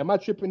the tie. Am I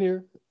tripping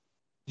here?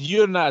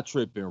 You're not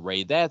tripping,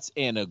 Ray. That's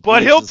an egregious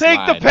But he'll take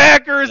the line.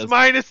 Packers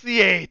minus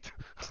the 8.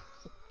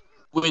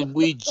 When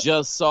we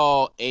just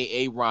saw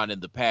Aaron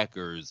and the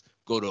Packers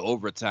go to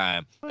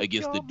overtime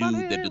against the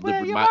dude that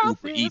delivered my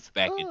Uber Eats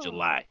back in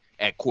July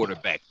at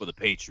quarterback for the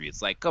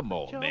Patriots. Like, come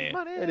on, man.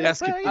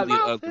 That's completely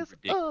ridiculous.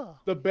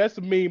 The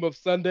best meme of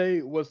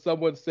Sunday was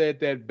someone said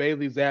that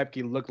Bailey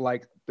Zapke looked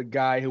like the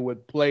guy who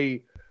would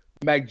play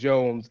Mac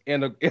Jones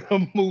in a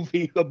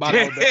movie about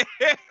all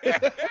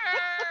that.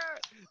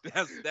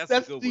 That's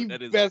a good one. That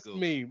the is best a good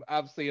meme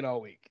I've seen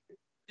all week.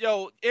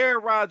 Yo,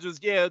 Aaron Rodgers,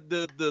 yeah,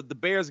 the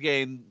Bears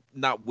game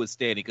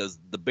notwithstanding, because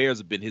the Bears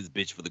have been his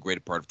bitch for the greater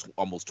part of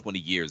almost 20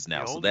 years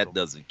now, so that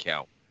doesn't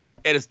count.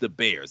 And it's the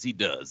Bears. He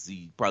does.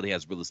 He probably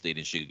has real estate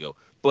in Chicago.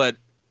 But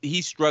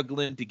he's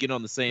struggling to get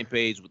on the same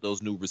page with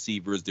those new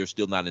receivers. They're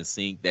still not in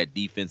sync. That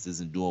defense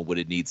isn't doing what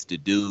it needs to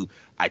do.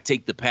 I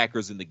take the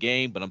Packers in the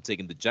game, but I'm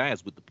taking the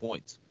Giants with the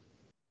points.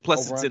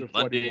 Plus, it's in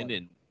London,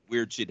 and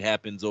weird shit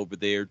happens over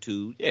there,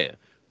 too. Yeah.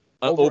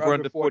 Over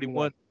under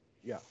 41.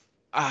 Yeah.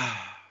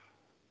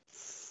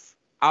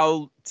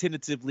 I'll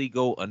tentatively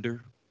go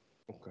under.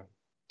 Okay.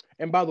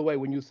 And by the way,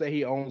 when you say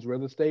he owns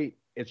real estate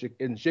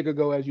in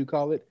Chicago, as you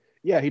call it,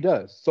 yeah, he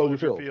does. Soldier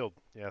Field.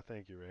 Yeah,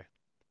 thank you, Ray.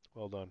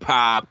 Well done.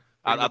 Pop.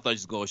 I thought you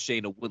was going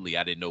Shayna Woodley.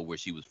 I didn't know where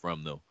she was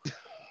from, though.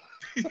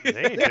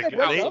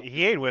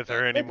 He ain't with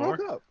her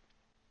anymore.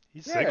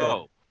 He's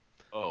single.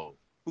 Oh.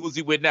 Who's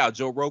he with now?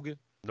 Joe Rogan?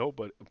 No,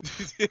 but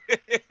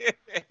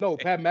no,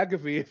 Pat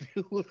McAfee.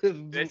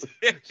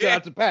 Shout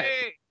out to Pat.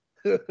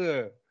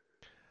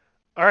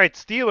 All right,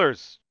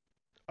 Steelers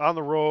on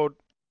the road,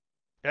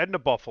 heading to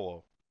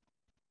Buffalo.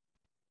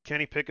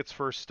 Kenny Pickett's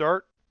first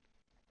start.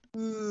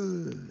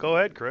 Go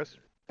ahead, Chris.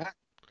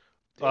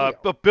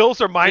 The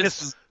Bills are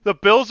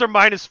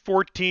minus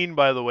 14,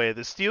 by the way.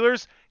 The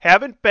Steelers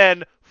haven't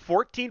been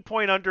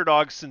 14-point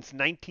underdogs since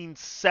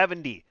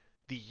 1970,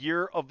 the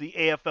year of the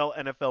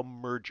AFL-NFL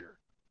merger.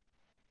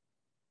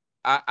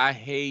 I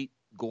hate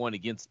going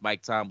against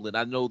Mike Tomlin.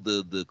 I know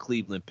the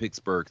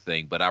Cleveland-Pittsburgh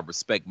thing, but I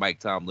respect Mike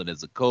Tomlin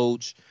as a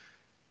coach.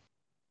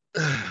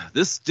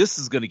 This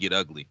is going to get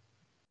ugly.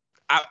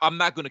 I'm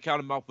not going to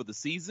count him out for the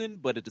season,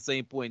 but at the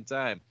same point in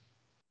time,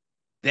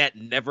 that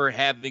never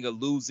having a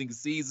losing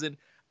season,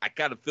 I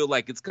kind of feel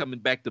like it's coming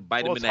back to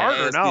bite him in the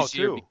ass this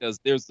year because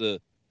there's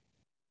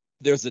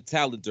a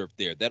talent dearth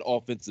there. That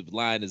offensive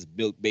line is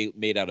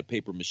made out of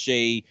paper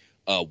mache.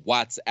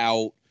 Watt's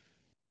out.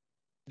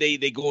 They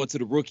go into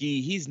the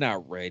rookie. He's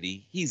not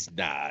ready. He's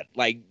not.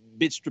 Like,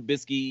 bitch,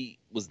 Trubisky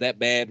was that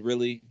bad,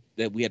 really,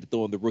 that we had to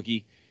throw in the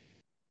rookie?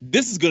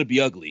 This is going to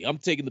be ugly. I'm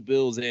taking the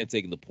Bills and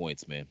taking the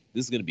points, man.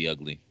 This is going to be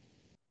ugly.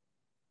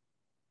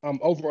 I'm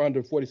over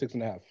under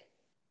 46.5. You're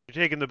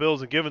taking the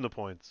Bills and giving the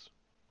points.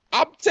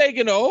 I'm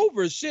taking the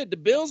over. Shit, the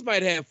Bills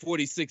might have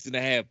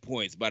 46.5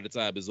 points by the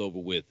time it's over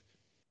with.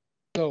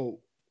 So,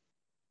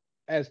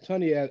 as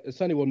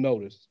Sonny will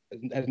notice,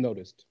 has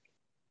noticed,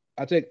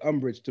 I take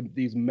umbrage to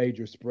these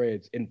major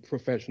spreads in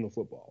professional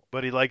football.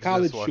 But he likes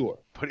college, this one. sure.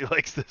 But he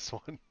likes this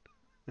one.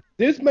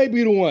 This may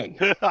be the one.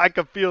 I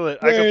can feel it.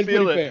 I can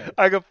feel it.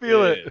 I can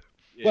feel it.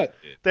 But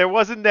there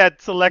wasn't that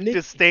select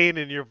disdain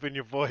in your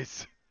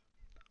voice.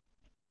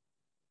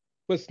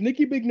 But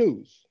sneaky big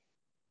news.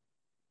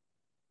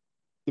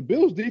 The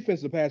Bills'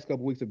 defense the past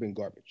couple weeks have been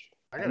garbage.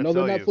 I know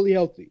they're not fully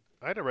healthy.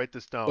 I had to write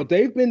this down. But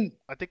they've been.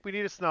 I think we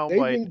need a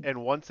soundbite,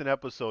 and once an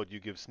episode, you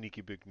give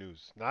sneaky big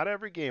news. Not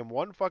every game.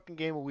 One fucking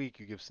game a week,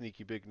 you give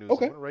sneaky big news.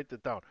 Okay. I'm gonna write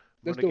that down.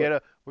 We're Let's do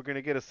it. We're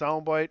gonna get a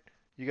soundbite.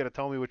 You got to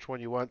tell me which one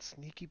you want.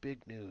 Sneaky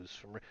big news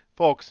from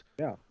folks.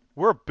 Yeah.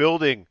 We're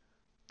building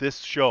this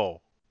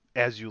show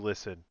as you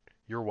listen.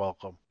 You're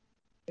welcome.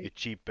 You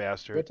cheap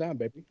bastard. Good time,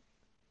 baby.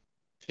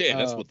 Yeah,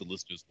 that's what the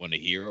listeners want to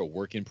hear. A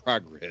work in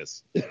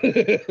progress.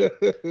 They're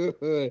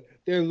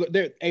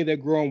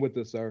growing with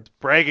us, sir.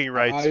 Bragging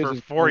rights for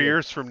 4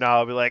 years from now.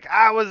 I'll be like,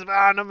 I was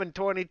on them in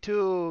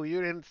 22.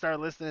 You didn't start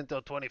listening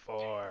until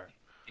 24.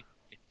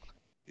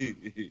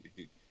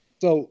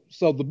 So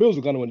the Bills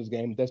are going to win this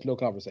game. That's no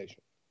conversation.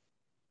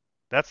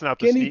 That's not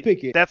Kenny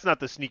Pickett. That's not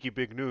the sneaky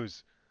big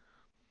news.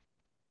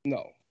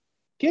 No.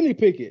 Kenny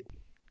Pickett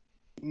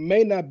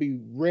may not be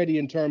ready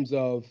in terms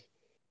of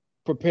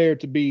prepared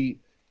to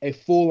be a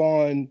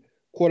full-on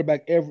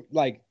quarterback,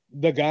 like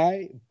the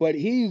guy, but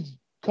he's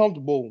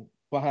comfortable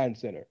behind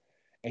center,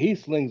 and he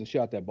slings a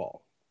shot that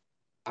ball.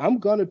 I'm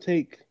going to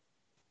take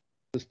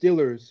the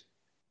Steelers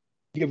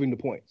giving the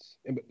points.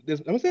 Do I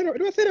say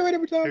that right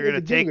every time? You're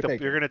going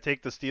to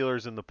take the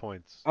Steelers in the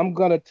points. I'm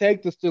going to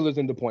take the Steelers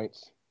in the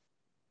points.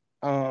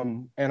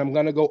 And I'm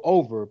going to go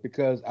over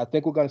because I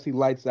think we're going to see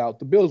lights out.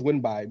 The Bills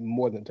win by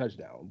more than a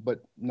touchdown,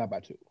 but not by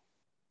 2.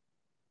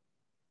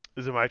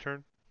 Is it my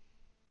turn?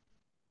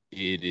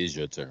 It is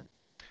your turn.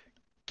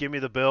 Give me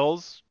the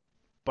Bills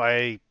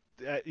by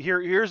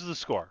here's the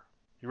score.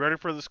 You ready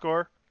for the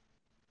score?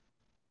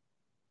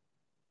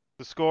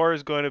 The score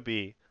is going to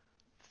be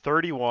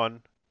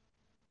 31-6.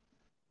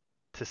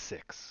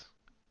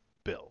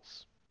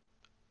 Bills.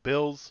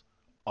 Bills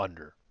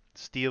under.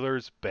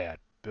 Steelers bad.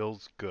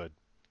 Bills good.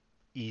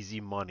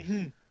 Easy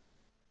money.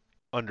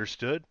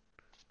 Understood?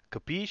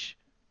 Capiche?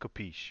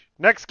 Capiche.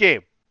 Next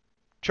game.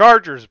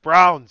 Chargers,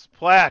 Browns,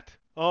 Platt.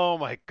 Oh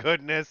my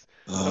goodness.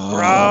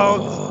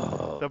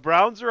 The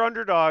Browns are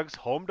underdogs,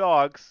 home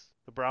dogs.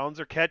 The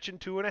Browns are catching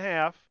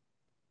 2.5.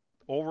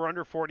 Over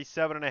under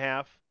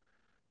 47.5.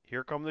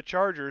 Here come the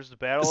Chargers. The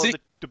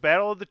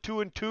battle of the 2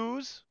 and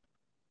 2s.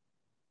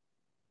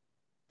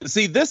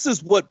 See, this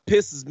is what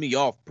pisses me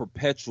off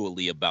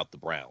perpetually about the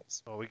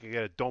Browns. Oh, we can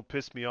get a "Don't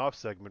Piss Me Off"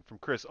 segment from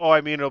Chris. Oh,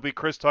 I mean, it'll be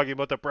Chris talking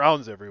about the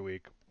Browns every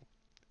week.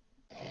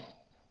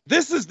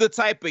 This is the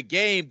type of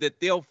game that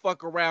they'll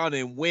fuck around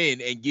and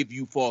win and give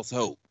you false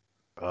hope.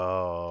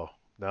 Oh,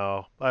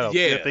 no. I don't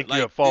think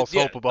you have false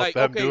hope about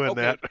them doing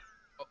that.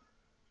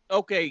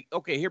 Okay,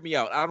 hear me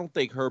out. I don't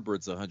think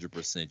Herbert's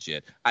 100%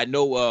 yet. I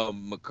know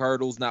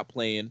McCardle's not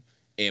playing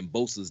and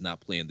Bosa's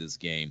not playing this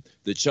game.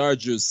 The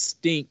Chargers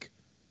stink.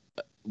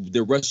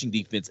 Their rushing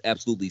defense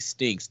absolutely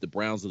stinks. The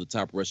Browns are the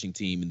top rushing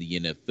team in the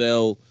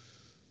NFL.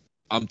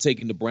 I'm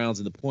taking the Browns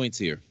in the points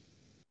here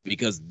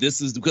because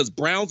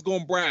Browns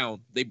going brown.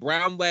 They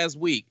browned last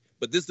week,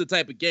 but this is the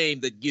type of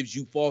game that gives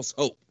you false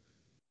hope.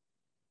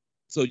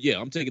 So, yeah,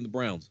 I'm taking the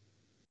Browns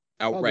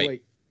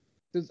outright.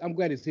 I'm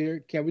glad it's here.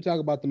 Can we talk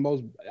about the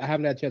most – I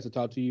haven't had a chance to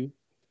talk to you,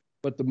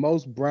 but the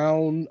most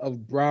brown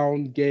of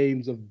brown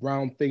games of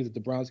brown things that the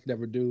Browns could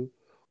ever do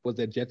was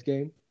that Jets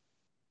game.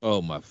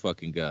 Oh, my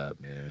fucking God,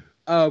 man.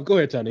 Go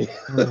ahead, Tony.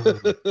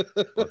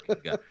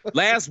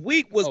 Last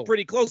week was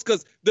pretty close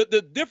because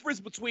the difference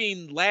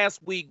between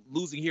last week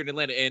losing here in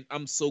Atlanta, and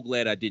I'm so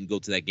glad I didn't go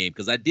to that game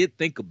because I did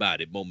think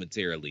about it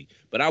momentarily,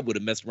 but I would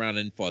have messed around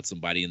and fought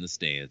somebody in the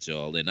stands,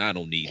 y'all, and I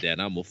don't need that.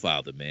 I'm a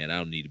father, man. I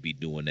don't need to be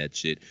doing that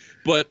shit.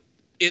 But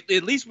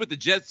at least with the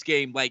Jets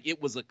game, like,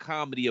 it was a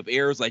comedy of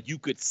errors. Like, you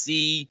could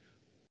see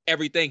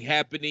everything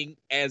happening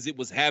as it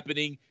was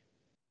happening.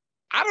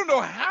 I don't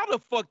know how the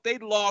fuck they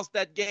lost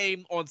that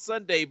game on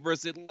Sunday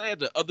versus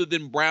Atlanta other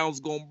than Browns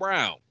going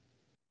brown.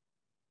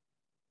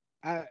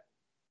 I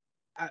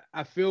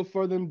feel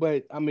for them,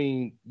 but I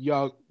mean,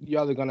 y'all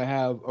are gonna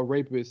have a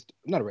deviant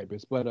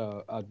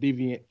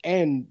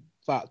and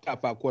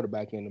top 5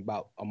 quarterback in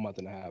about a month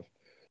and a half.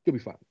 He'll be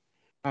fine.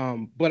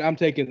 But I'm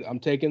actually gonna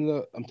take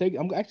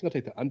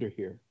the under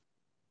here,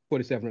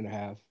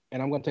 47.5,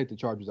 and I'm gonna take the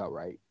Chargers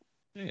outright.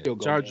 Yeah,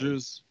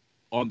 Chargers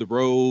on the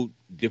road,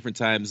 different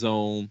time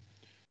zone.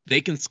 They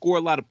can score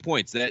a lot of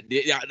points. I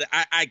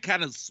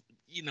kind of,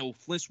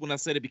 flinched when I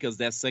said it because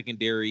that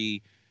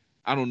secondary,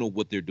 I don't know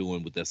what they're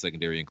doing with that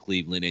secondary in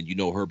Cleveland. And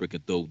Herbert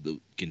can throw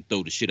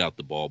the shit out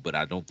the ball, but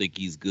I don't think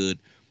he's good.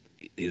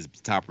 his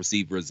top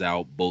receiver is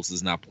out.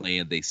 Bosa's not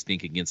playing. They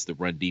stink against the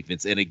run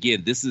defense. And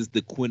again, this is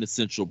the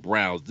quintessential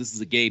Browns. This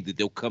is a game that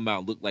they'll come out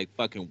and look like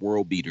fucking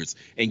world beaters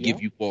and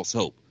give you false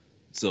hope.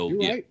 So you're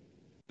right.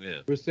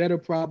 Yeah. Brissett will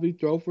probably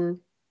throw for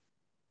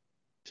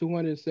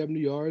 270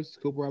 yards.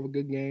 Cooper will have a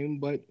good game,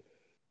 but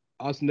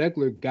Austin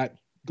Eckler got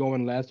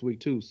going last week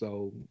too.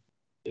 So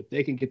if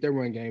they can get their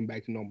run game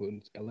back to normal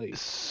in LA.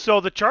 So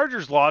the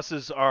Chargers'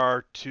 losses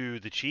are to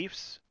the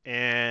Chiefs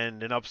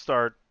and an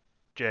upstart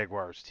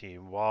Jaguars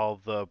team,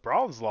 while the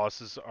Browns'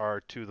 losses are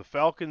to the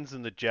Falcons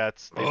and the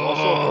Jets. They've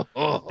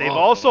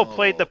also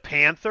played the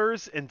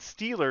Panthers and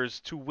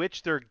Steelers, to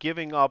which they're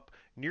giving up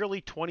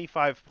nearly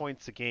 25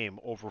 points a game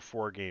over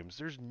 4 games.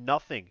 There's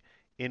nothing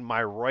in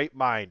my right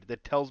mind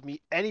that tells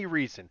me any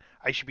reason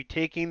I should be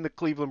taking the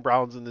Cleveland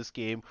Browns in this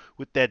game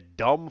with that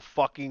dumb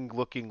fucking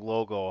looking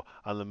logo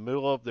on the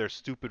middle of their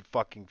stupid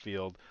fucking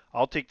field.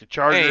 I'll take the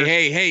Chargers.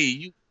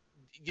 Hey,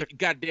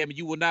 goddamn it,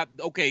 you will not.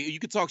 Okay, you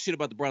can talk shit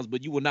about the Browns,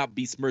 but you will not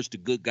besmirch the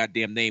good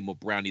goddamn name of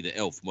Brownie the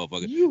Elf,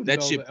 motherfucker.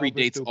 That shit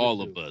predates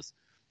all of us.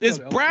 It's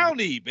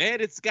Brownie,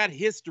 man. It's got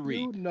history.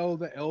 You know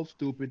the elf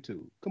stupid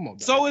too. Come on.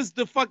 So is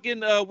the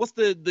fucking what's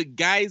the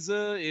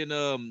geyser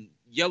in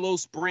Yellow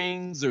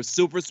Springs or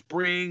Silver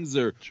Springs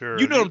or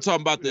you know what I'm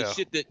talking about, the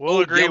shit that we'll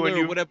Old agree Yeller when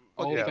you or whatever.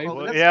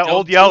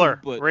 Old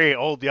Yeller. Ray,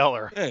 Old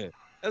Yeller. Yeah,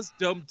 that's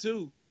dumb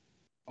too.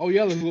 Oh,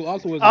 Yeller, who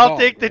also was. I'll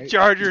take the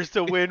Chargers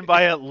to win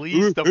by at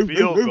least a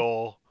field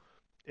goal.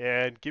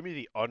 And give me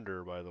the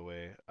under, by the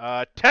way.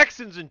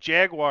 Texans and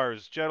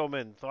Jaguars,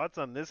 gentlemen. Thoughts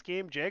on this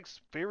game? Jags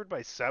favored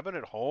by 7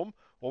 at home,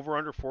 over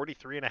under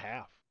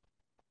 43.5.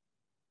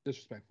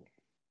 Disrespectful.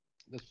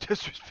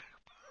 Disrespectful.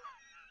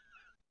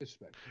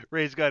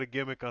 Ray's got a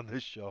gimmick on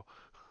this show.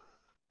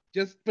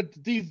 But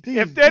these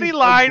if any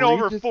line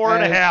over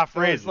 4.5,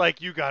 Ray's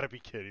like, you got to be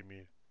kidding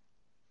me.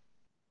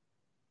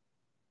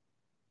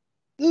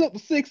 Look,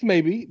 6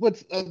 maybe.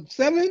 What's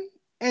 7?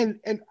 And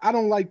I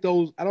don't like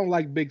those. I don't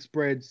like big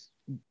spreads,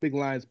 big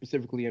lines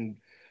specifically in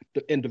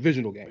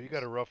divisional games. Well, you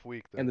got a rough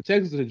week though. And the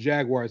Texans and the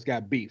Jaguars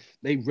got beef.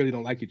 They really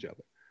don't like each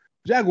other.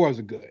 Jaguars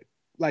are good.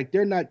 Like,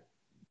 they're not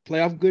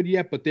playoff good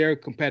yet, but they're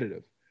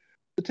competitive.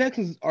 The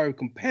Texans are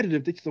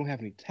competitive. They just don't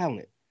have any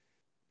talent.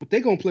 But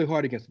they're gonna play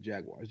hard against the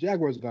Jaguars.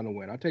 Jaguars are gonna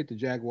win. I'll take the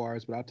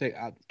Jaguars, but I'll take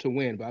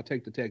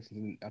the Texans.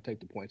 And I'll take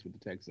the points with the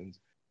Texans.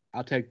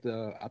 I'll take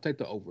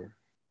the over.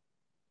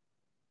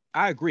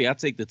 I agree. I'll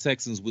take the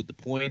Texans with the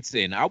points,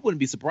 and I wouldn't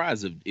be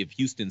surprised if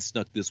Houston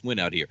snuck this win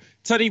out here.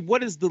 Tony,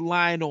 what is the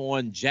line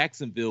on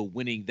Jacksonville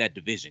winning that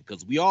division?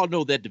 Because we all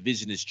know that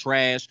division is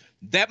trash.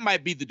 That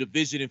might be the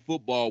division in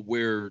football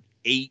where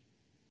 8,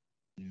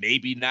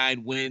 maybe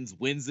 9 wins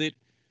it.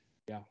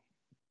 Yeah.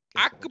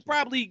 I could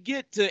probably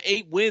get to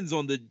 8 wins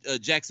on the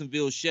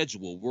Jacksonville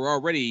schedule. We're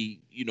already,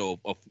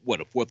 a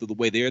fourth of the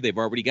way there. They've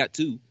already got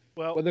 2.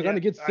 Well, they're going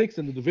to get 6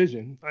 in the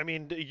division. I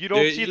mean, you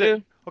don't see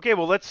that. Okay,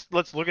 well, let's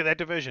look at that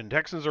division.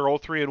 Texans are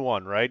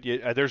 0-3-1,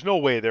 right? There's no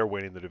way they're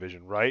winning the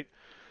division, right?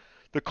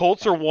 The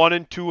Colts are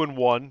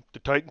 1-2-1. The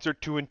Titans are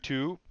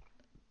 2-2.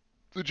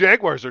 The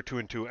Jaguars are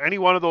 2-2. Any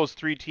one of those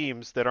 3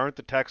 teams that aren't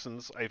the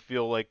Texans, I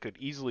feel like, could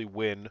easily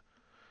win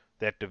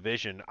that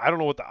division. I don't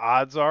know what the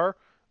odds are.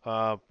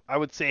 I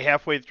would say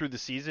halfway through the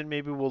season,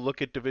 maybe we'll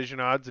look at division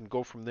odds and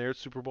go from there,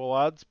 Super Bowl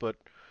odds. But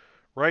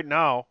right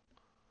now,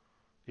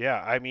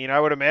 yeah, I mean, I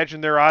would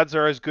imagine their odds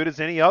are as good as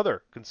any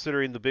other,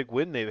 considering the big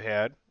win they've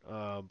had,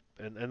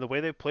 and the way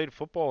they've played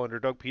football under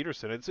Doug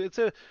Peterson.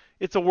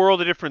 It's a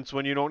world of difference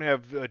when you don't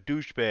have a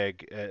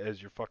douchebag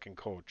as your fucking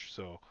coach.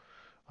 So,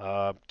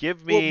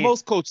 give me. Well,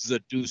 most coaches are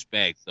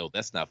douchebags, though.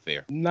 That's not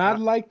fair.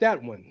 Not like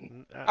that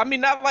one. I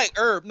mean, not like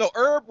Herb. No,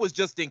 Herb was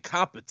just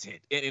incompetent,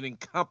 an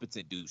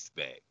incompetent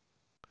douchebag.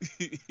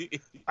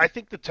 I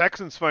think the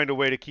Texans find a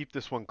way to keep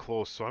this one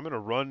close, so I'm gonna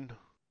run.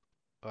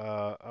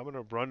 I'm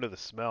gonna run to the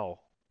smell.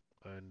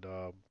 And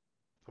I'm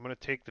going to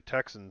take the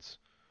Texans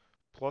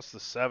plus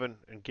the 7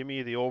 and give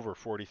me the over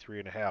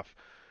 43.5.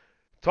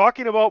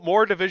 Talking about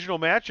more divisional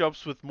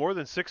matchups with more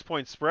than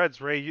 6-point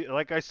spreads, Ray,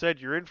 like I said,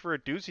 you're in for a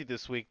doozy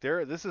this week.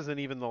 This isn't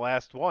even the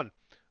last one.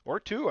 Or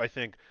 2, I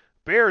think.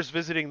 Bears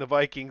visiting the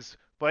Vikings.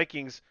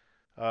 Vikings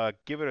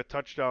give it a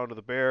touchdown to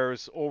the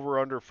Bears. Over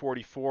under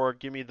 44.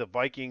 Give me the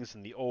Vikings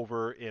and the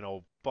over in a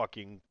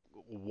fucking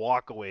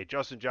walk away.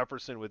 Justin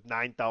Jefferson with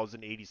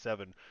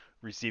 9,087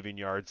 receiving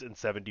yards and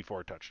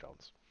 74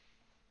 touchdowns.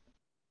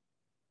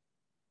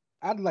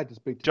 I'd like to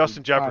speak to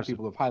Justin Jefferson.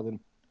 People of Highland.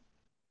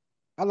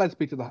 I'd like to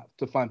speak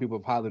to fine people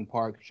of Highland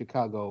Park,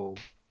 Chicago,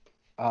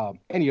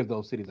 any of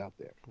those cities out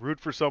there. Root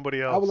for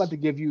somebody else. I would like to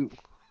give you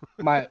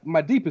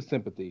my deepest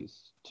sympathies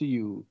to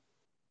you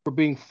for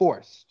being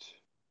forced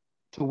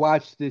to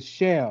watch this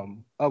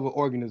sham of an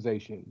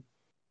organization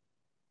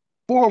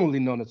formerly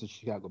known as the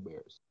Chicago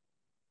Bears.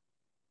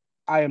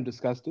 I am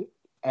disgusted,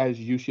 as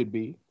you should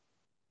be,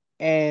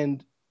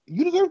 and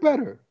you deserve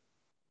better.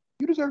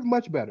 You deserve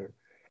much better.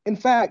 In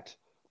fact,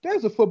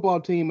 there's a football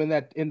team in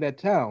that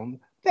town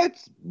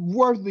that's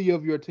worthy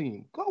of your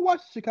team. Go watch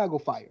the Chicago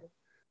Fire,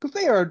 because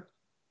they are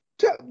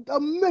a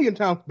million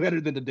times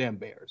better than the damn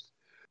Bears.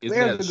 Isn't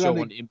that a show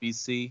on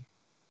NBC?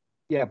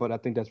 Yeah, but I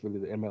think that's really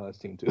the MLS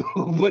team too.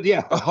 But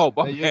yeah, Oh,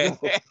 my there you man.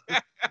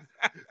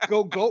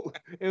 go.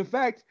 In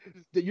fact,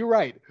 you're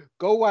right.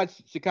 Go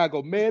watch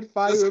Chicago Med,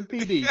 Fire, and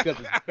PD because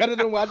it's better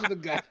than watching the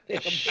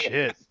goddamn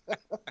Shit.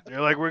 They're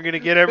like, we're going to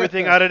get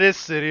everything out of this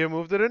city and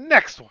move to the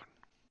next one.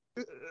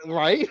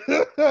 Right?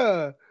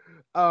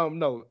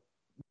 No,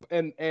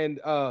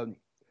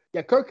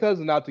 yeah, Kirk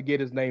Cousins out to get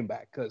his name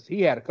back because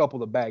he had a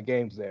couple of bad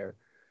games there.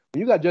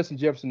 When you got Justin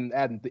Jefferson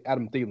and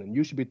Adam Thielen,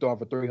 you should be throwing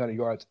for 300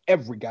 yards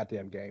every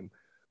goddamn game.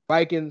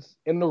 Vikings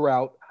in the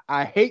route.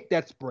 I hate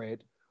that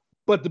spread,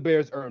 but the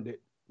Bears earned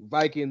it.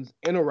 Vikings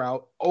in a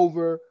route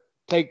over.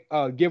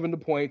 Giving the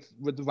points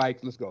with the Vikes.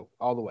 Let's go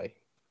all the way.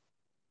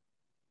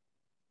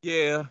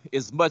 Yeah,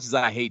 as much as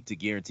I hate to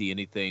guarantee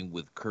anything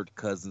with Kirk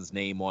Cousins'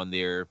 name on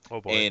there,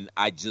 and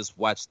I just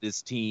watched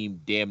this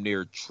team damn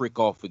near trick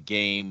off a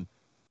game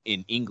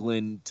in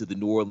England to the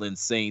New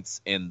Orleans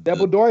Saints and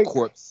Double the doink.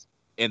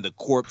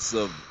 corpse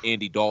of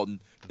Andy Dalton.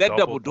 That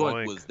double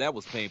doink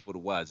was painful to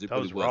watch. It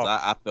really was.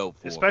 I felt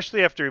for him.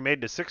 Especially after he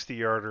made the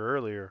 60-yarder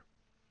earlier.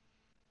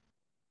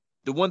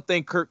 The one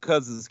thing Kirk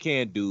Cousins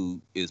can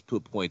do is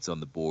put points on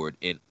the board,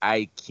 and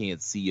I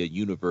can't see a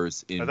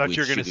universe in which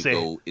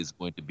Chicago is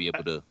going to be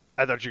able to.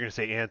 I thought you were going to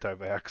say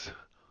anti-vax.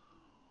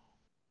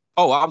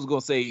 Oh, I was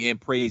going to say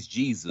and praise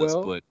Jesus,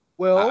 but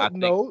I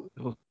no.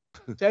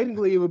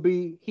 Technically, it would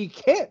be he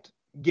can't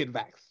get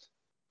vaxxed,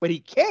 but he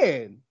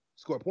can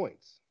score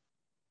points.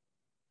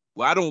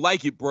 Well, I don't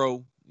like it,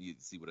 bro. You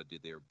see what I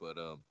did there, but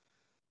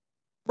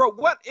bro,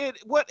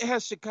 what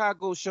has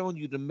Chicago shown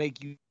you to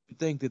make you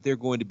think that they're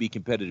going to be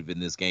competitive in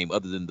this game,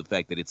 other than the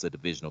fact that it's a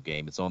divisional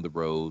game? It's on the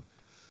road.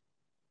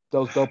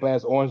 Those dope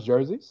ass orange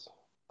jerseys,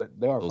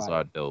 they are. Those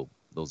are dope.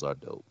 Those are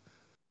dope.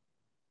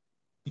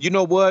 You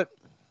know what?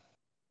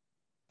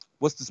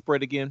 What's the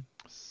spread again?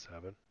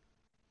 7.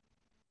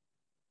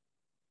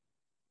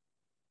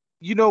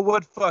 You know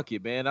what? Fuck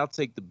it, man. I'll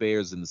take the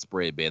Bears in the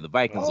spread, man. The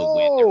Vikings will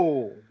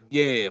win.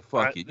 Yeah,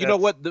 fuck it. You know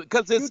what?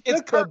 Because it's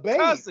Kirk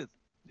Cousins.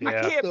 Yeah.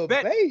 I can't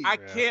bet. I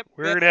can't.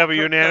 We're going to have a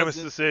unanimous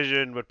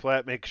decision, but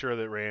Platt, make sure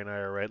that Ray and I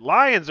are right.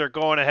 Lions are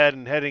going ahead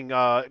and heading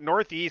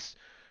northeast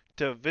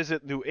to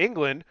visit New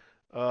England.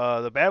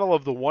 The battle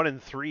of the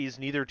 1-3s.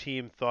 Neither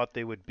team thought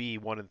they would be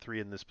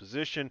 1-3 in this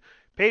position.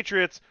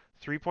 Patriots,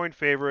 3-point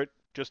favorite,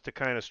 just to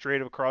kind of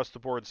straight across the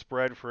board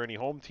spread for any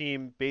home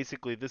team.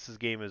 Basically,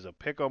 game is a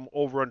pick'em,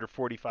 over under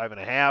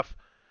 45.5.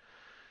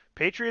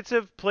 Patriots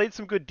have played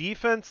some good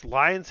defense.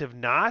 Lions have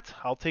not.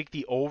 I'll take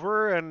the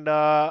over, and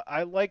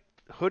I like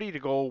Hoodie to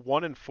go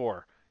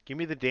 1-4. Give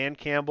me the Dan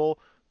Campbell,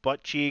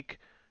 butt cheek,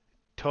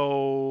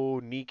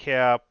 toe,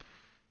 kneecap,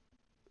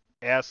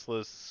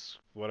 assless,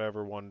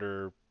 whatever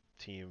wonder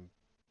team,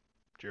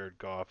 Jared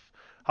Goff.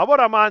 How about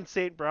Amon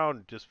St.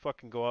 Brown? Just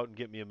fucking go out and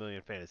get me 1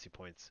 million fantasy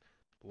points.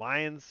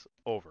 Lions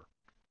over.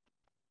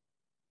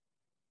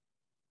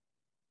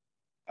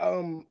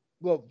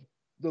 Well,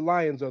 the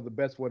Lions are the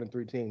best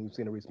 1-3 team we've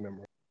seen in recent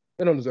memory.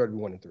 They don't deserve to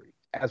be 1-3,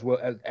 as well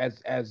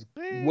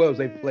as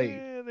they've played.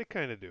 Yeah, they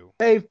kind of do.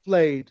 They've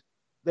played.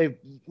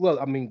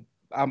 I mean,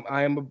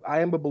 I am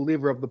a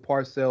believer of the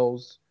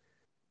Parcells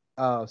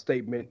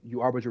statement.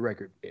 You are what your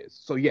record is.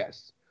 So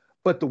yes,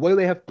 but the way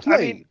they have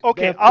played,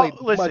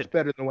 listen, much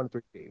better than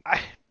 1-3 team.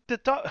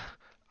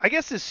 I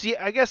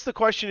guess the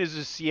question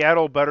is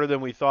Seattle better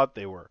than we thought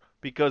they were?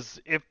 Because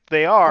if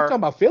they are, I'm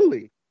talking about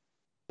Philly.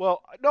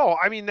 Well, no,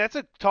 I mean that's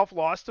a tough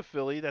loss to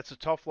Philly. That's a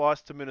tough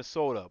loss to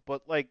Minnesota.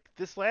 But like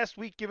this last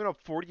week, giving up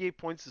 48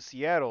 points to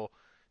Seattle,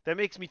 that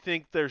makes me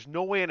think there's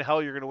no way in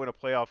hell you're going to win a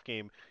playoff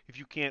game if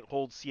you can't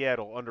hold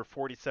Seattle under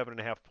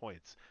 47.5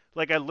 points.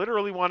 Like I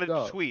literally wanted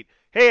to tweet,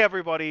 "Hey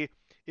everybody,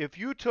 if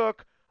you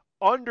took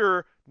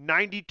under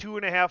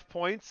 92.5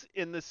 points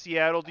in the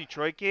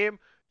Seattle-Detroit game,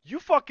 you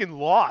fucking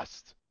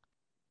lost."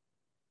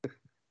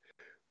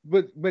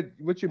 But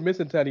what you're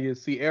missing, Tony,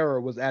 is Sierra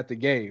was at the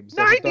game.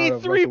 So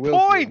 93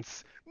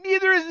 points!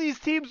 Neither of these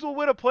teams will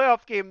win a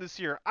playoff game this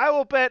year. I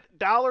will bet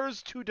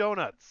dollars to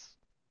donuts.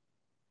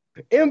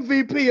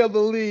 MVP of the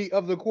league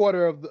of the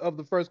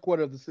first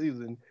quarter of the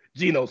season,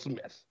 Geno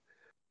Smith.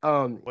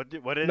 What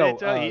did they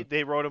tell?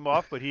 They wrote him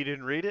off, but he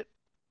didn't read it.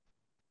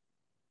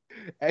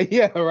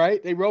 Yeah,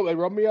 right. They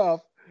wrote me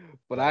off,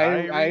 but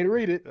I ain't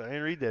read it. I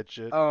ain't read that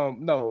shit.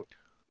 No,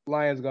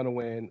 Lions gonna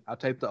win. I'll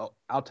take the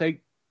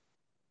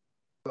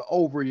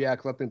over, yeah,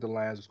 because I think the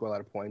Lions will score a lot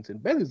of points.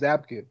 And Bailey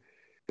Zapka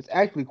is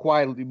actually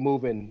quietly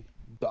moving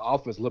the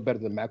offense a little better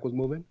than Mac was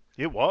moving.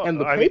 It was. And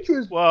the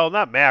Patriots... well,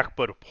 not Mac,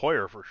 but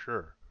Hoyer for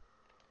sure.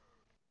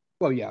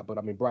 Well, yeah, but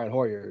I mean, Brian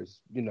Hoyer is,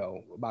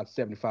 about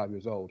 75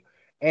 years old.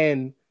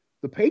 And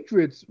the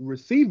Patriots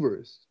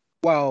receivers,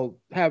 while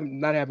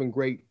not having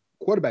great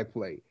quarterback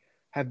play,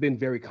 have been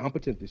very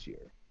competent this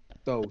year.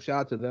 So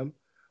shout out to them.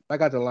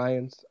 Back out to the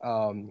Lions.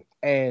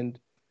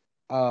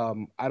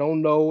 I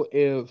don't know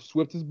if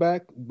Swift is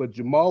back, but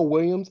Jamal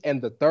Williams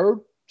and the third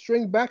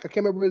string back, I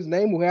can't remember his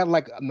name, who had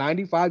like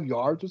 95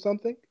 yards or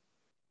something.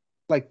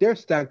 Like they're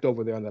stacked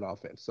over there on that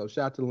offense. So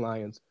shout out to the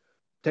Lions.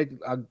 Take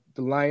the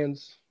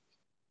Lions,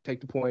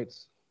 take the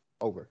points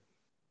over.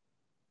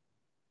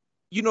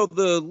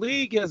 The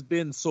league has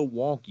been so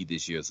wonky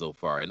this year so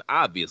far, and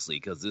obviously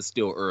because it's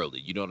still early,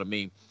 you know what I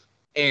mean?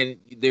 And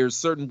there's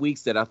certain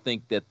weeks that I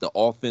think that the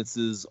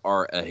offenses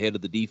are ahead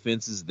of the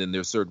defenses. Then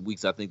there's certain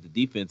weeks I think the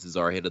defenses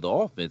are ahead of the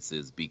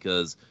offenses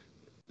because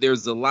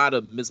there's a lot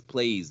of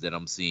misplays that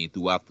I'm seeing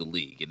throughout the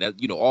league. And that,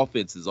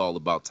 offense is all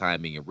about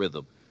timing and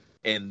rhythm.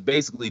 And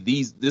basically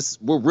this is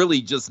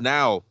really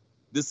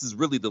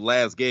the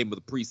last game of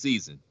the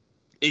preseason.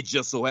 It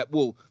just so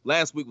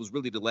last week was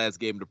really the last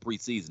game of the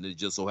preseason. It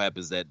just so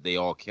happens that they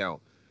all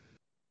count.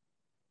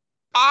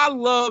 I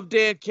love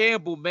Dan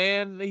Campbell,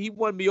 man. He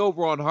won me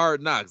over on Hard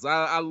Knocks.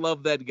 I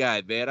love that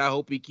guy, man. I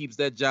hope he keeps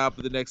that job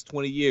for the next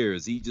 20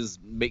 years. He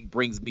just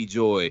brings me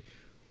joy.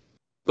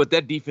 But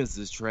that defense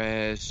is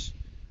trash.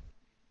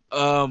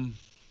 And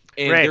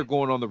they're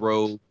going on the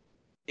road.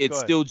 It's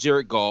still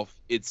Jared Goff.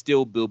 It's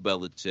still Bill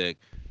Belichick.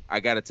 I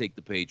got to take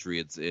the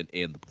Patriots and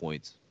the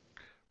points.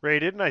 Ray,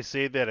 didn't I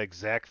say that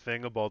exact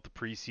thing about the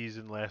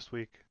preseason last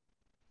week?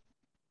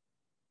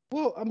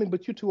 Well, I mean,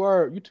 but you two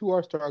are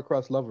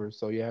star-crossed lovers,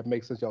 so yeah, it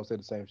makes sense y'all say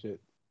the same shit.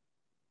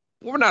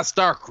 We're not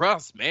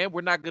star-crossed, man.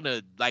 We're not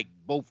gonna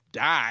both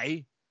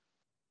die.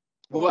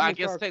 Well, I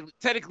guess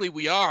technically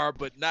we are,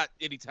 but not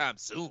anytime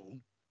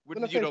soon.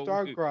 When I say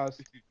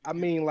star-crossed, I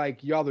mean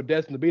y'all are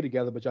destined to be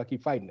together, but y'all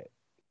keep fighting it.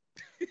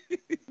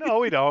 No,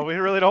 we don't. We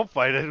really don't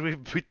fight it.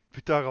 We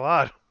talk a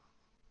lot.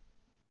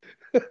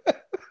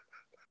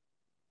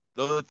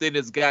 The only thing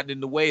that's gotten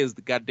in the way is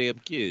the goddamn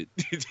kid.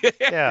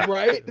 Yeah.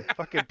 Right?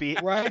 Fucking beat.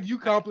 Right? You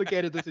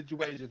complicated the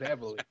situation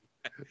heavily.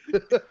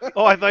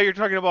 Oh, I thought you were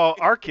talking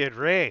about our kid,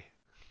 Ray.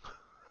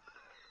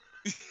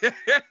 That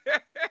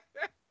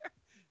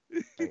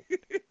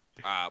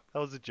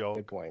was a joke.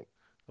 Good point.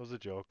 That was a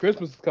joke.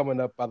 Christmas is coming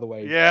up, by the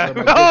way. Yeah.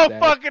 Oh,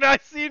 fucking, I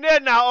seen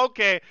that now.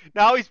 Okay.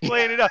 Now he's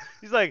playing it up.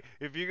 He's like,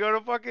 if you're going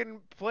to fucking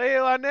play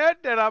on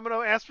that, then I'm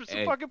going to ask for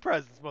some fucking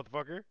presents,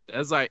 motherfucker.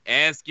 That's like,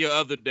 ask your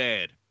other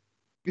dad.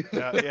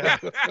 Yeah.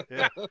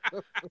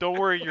 Don't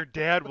worry, your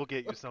dad will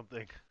get you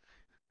something.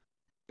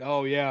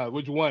 Oh yeah,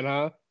 which one,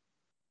 huh?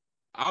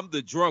 I'm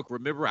the drunk.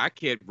 Remember, I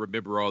can't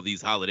remember all these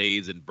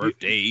holidays and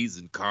birthdays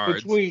and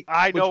cards.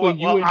 I know where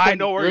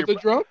you're the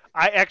drunk.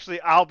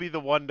 I'll be the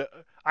one to.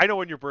 I know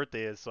when your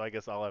birthday is, so I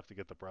guess I'll have to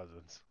get the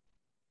presents.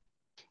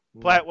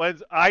 Platt,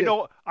 when's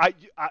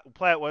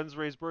Platt, when's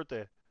Ray's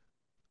birthday?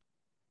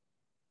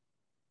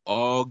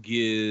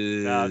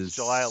 August. No, it's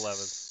July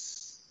 11th.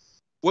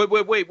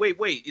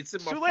 Wait. It's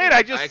in my too late.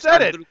 I just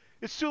said it.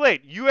 It's too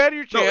late. You had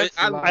your chance.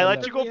 I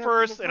let you go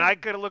first, and I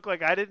could have looked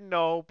like I didn't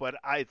know, but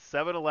it's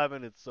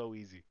 7-11. It's so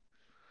easy.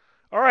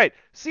 All right.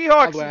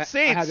 Seahawks and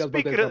Saints.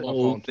 Speaking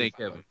of... thank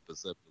heaven for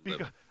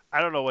 7-11.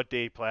 I don't know what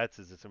day Platt's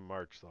is. It's in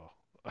March, though.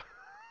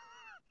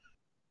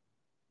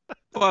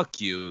 Fuck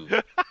you.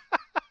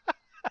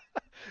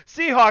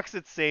 Seahawks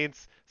at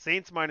Saints.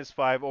 Saints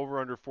 -5,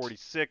 over under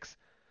 46.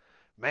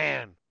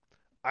 Man.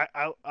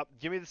 I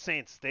give me the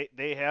Saints.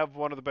 They have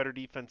one of the better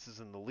defenses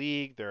in the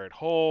league. They're at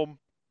home.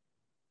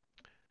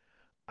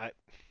 I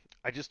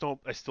still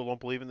don't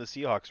believe in the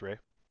Seahawks, Ray.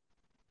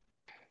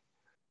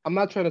 I'm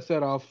not trying to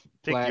set off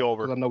Take the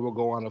over. because I know we'll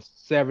go on a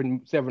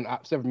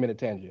 7-minute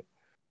tangent.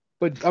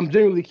 But I'm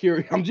genuinely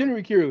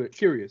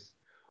curious.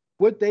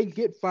 Would they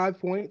get 5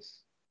 points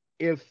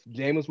if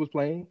Jameis was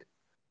playing?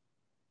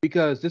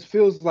 Because this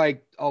feels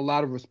like a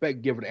lot of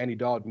respect given to Andy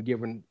Dalton,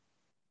 given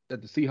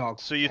that the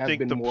Seahawks. So you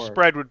think the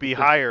spread would be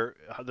higher?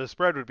 The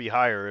spread would be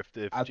higher if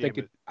I think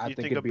it'd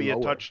be lower.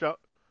 A touchdown?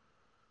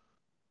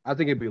 I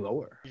think it'd be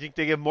lower. You think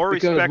they give more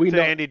respect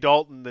to Andy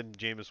Dalton than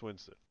Jameis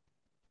Winston?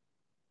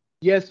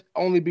 Yes,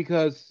 only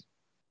because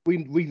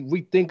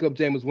we think of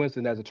Jameis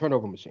Winston as a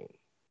turnover machine,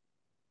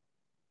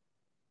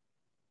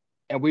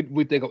 and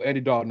we think of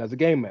Andy Dalton as a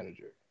game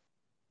manager.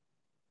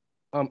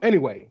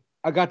 Anyway,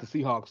 I got the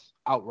Seahawks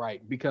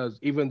outright because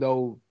even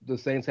though the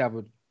Saints have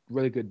a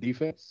really good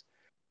defense,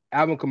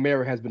 Alvin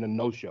Kamara has been a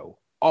no-show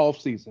all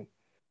season.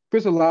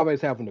 Chris Olave is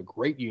having a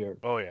great year.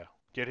 Oh, yeah.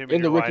 Get him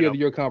in the Rookie lineup. of the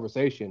Year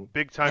conversation.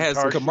 Big time. Has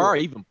Kamara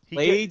even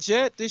played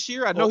yet this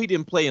year? I know he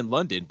didn't play in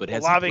London, but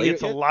has Olave he played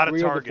gets a lot of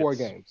 3 targets. of the 4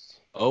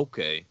 games.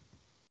 Okay.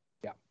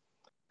 Yeah.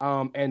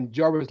 And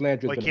Jarvis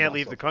Landry. Well, he can't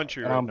leave the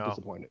country right now. I'm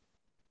disappointed.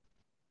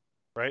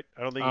 Right?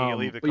 I don't think he can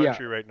leave the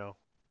country right now.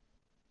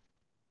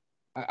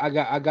 I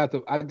got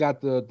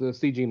the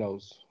CG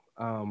nose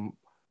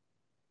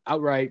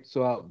outright,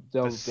 so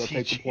they'll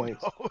take the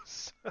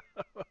points.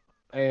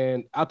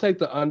 And I'll take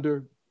the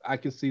under. I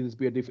can see this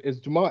be a defense. Is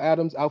Jamal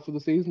Adams out for the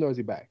season, or is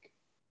he back?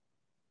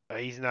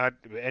 He's not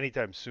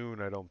anytime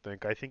soon, I don't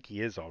think. I think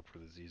he is out for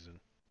the season.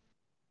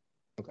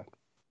 Okay.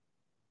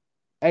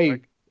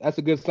 Hey, that's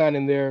a good sign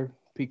in there,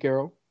 Pete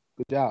Carroll.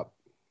 Good job.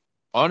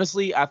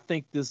 Honestly, I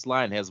think this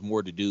line has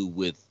more to do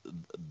with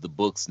the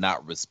books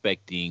not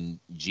respecting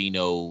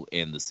Geno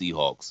and the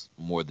Seahawks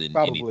more than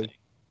anything.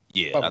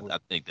 Yeah, I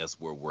think that's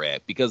where we're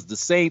at. Because the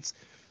Saints,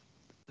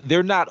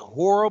 they're not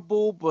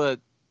horrible, but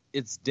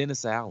it's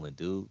Dennis Allen,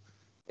 dude.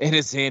 And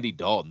it's Andy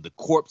Dalton, the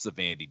corpse of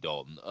Andy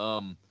Dalton.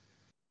 I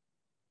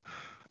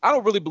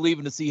don't really believe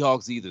in the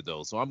Seahawks either,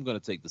 though. So I'm going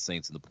to take the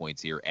Saints and the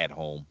points here at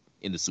home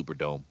in the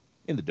Superdome.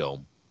 in the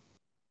Dome.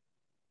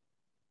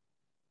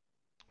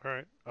 All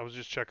right. I was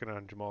just checking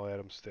on Jamal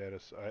Adams'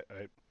 status.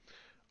 I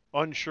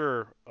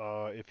unsure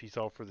if he's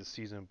out for the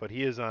season, but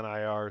he is on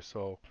IR,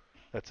 so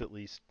that's at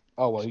least.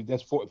 Oh well,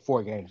 that's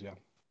four games, yeah.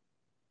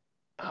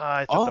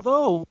 I thought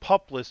the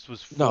PUP list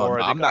was 4. No, I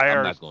think I'm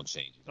not going to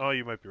change it. Oh,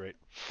 you might be right.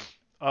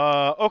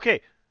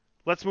 Okay,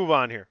 let's move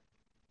on here.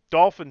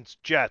 Dolphins,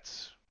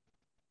 Jets.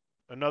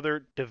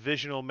 Another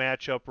divisional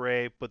matchup,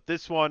 Ray, but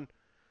this one,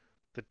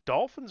 the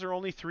Dolphins are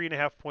only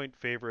 3.5-point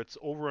favorites,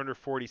 over under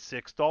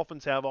 46.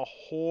 Dolphins have a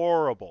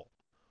horrible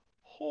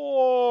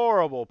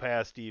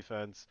pass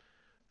defense.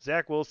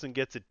 Zach Wilson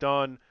gets it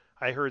done.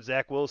 I heard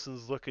Zach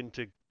Wilson's looking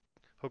to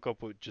hook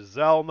up with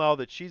Giselle now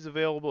that she's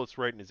available. It's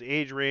right in his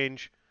age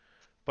range.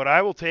 But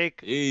I will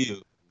take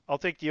I'll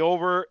take the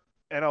over,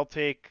 and I'm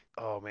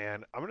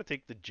going to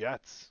take the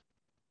Jets.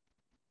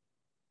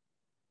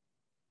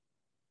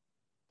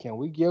 Can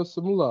we give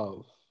some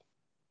love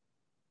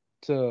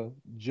to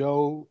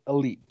Joe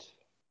Elite?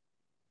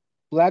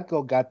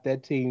 Flacco got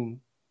that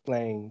team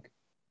playing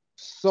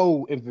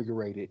so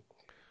invigorated.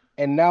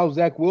 And now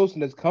Zach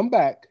Wilson has come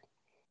back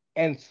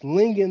and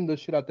slinging the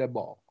shit out that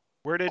ball.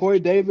 Where did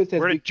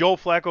Joe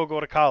Flacco go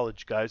to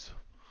college, guys?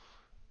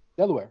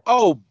 Delaware.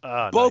 Oh,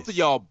 both nice. of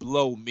y'all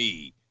blow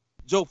me.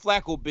 Joe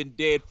Flacco been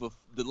dead for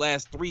the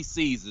last 3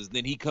 seasons.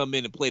 Then he come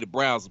in and play the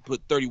Browns and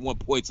put 31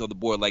 points on the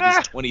board like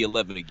it's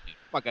 2011 again.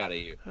 Fuck out of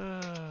here.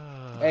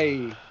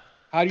 Hey,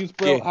 how do you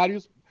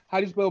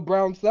spell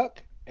Brown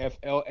suck?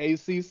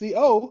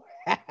 Flacco.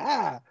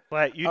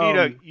 But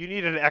you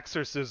need an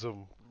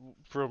exorcism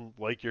from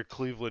like your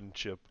Cleveland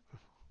chip.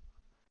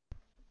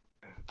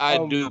 I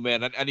do,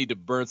 man. I need to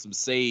burn some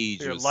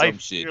sage or some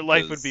shit. Your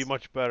life would be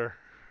much better.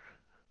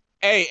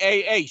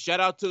 Hey, shout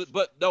out to –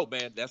 but no,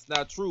 man, that's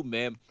not true,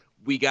 man.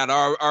 We got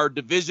our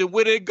division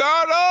winning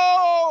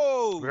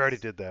Gardos. We already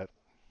did that.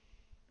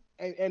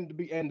 And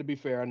to be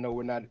fair, I know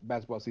we're not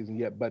basketball season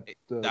yet, but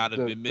the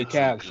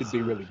Cavs should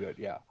be really good,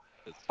 yeah.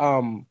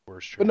 But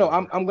no,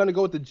 I'm gonna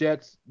go with the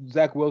Jets.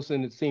 Zach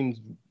Wilson, it seems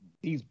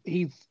he's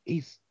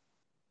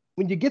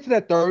when you get to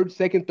that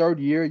second, third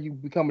year, you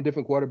become a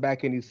different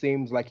quarterback, and he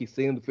seems like he's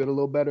seeing the field a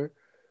little better.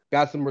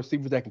 Got some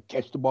receivers that can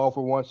catch the ball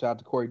for once. Shout out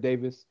to Corey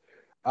Davis.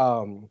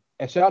 And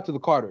shout out to the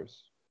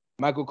Carters.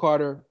 Michael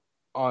Carter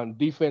on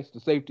defense,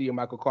 the safety, and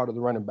Michael Carter, the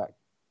running back.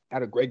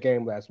 Had a great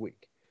game last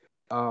week.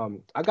 I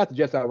got the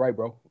Jets outright,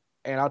 bro.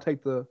 And I'll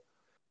take the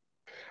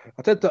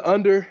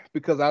under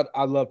because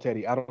I love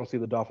Teddy. I don't see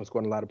the Dolphins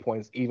scoring a lot of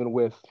points, even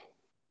with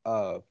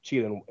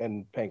Cheetah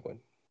and Penguin.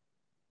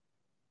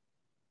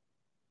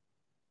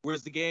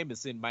 Where's the game?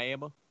 It's in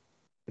Miami?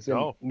 It's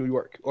in New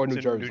York or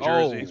New Jersey. New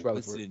Jersey.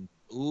 It's in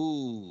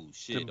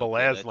shit. It's in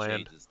Balaz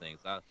land. Things.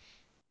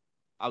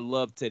 I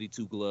love Teddy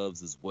Two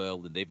Gloves as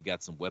well, and they've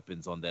got some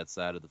weapons on that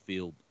side of the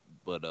field.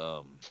 But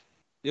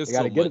there's you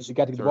got to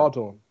get the ball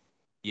to him.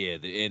 Yeah,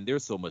 and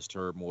there's so much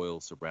turmoil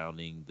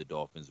surrounding the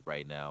Dolphins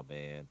right now,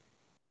 man.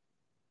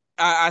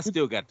 I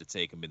still got to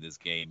take them in this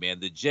game, man.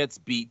 The Jets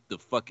beat the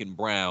fucking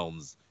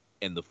Browns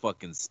and the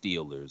fucking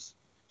Steelers.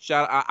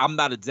 I'm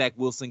not a Zach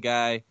Wilson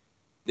guy.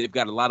 They've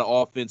got a lot of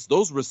offense.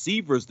 Those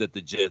receivers that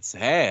the Jets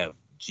have,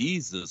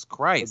 Jesus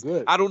Christ.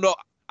 I don't know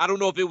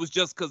if it was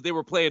just because they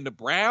were playing the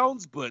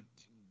Browns, but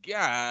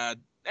god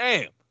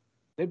damn.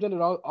 They've done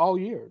it all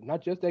year,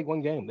 not just that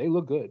one game. They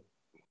look good.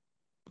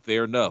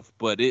 Fair enough,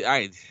 but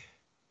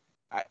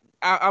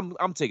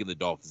I'm taking the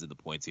Dolphins in the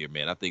points here,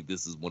 man. I think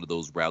this is one of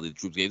those rally the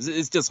troops games.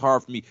 It's just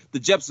hard for me. The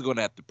Jets are going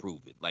to have to prove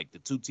it. Like the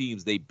two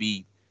teams they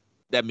beat,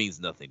 that means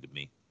nothing to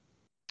me.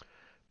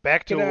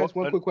 Can I ask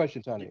one quick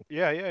question, Tony?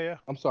 Yeah.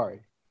 I'm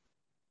sorry.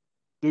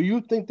 Do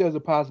you think there's a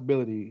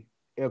possibility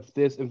if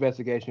this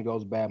investigation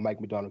goes bad, Mike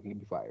McDonald can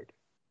be fired?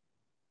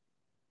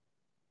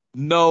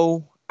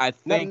 No, I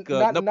think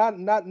just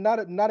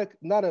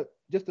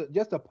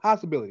a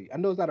possibility. I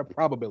know it's not a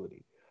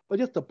probability, but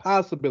just a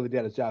possibility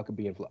that his job could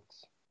be in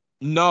flux.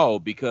 No,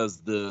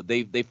 because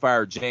they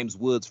fired James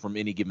Woods from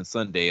Any Given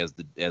Sunday as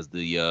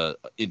the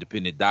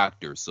independent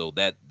doctor. So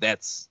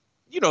that's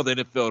the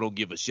NFL don't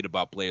give a shit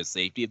about player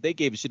safety. If they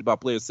gave a shit about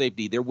player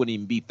safety, there wouldn't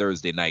even be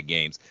Thursday night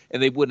games,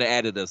 and they wouldn't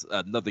have added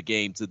another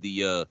game to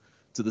the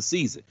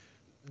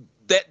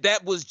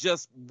That was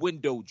just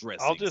window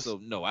dressing.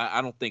 So no,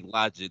 I don't think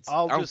Logic's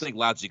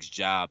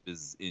job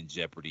is in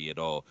jeopardy at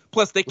all.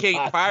 Plus, they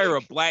can't fire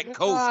a black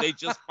coach. They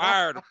just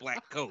fired a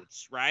black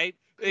coach, right?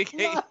 They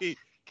can't.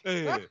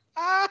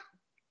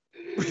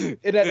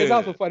 It's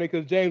also funny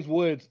because James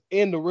Woods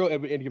in the real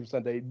Any Given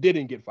Sunday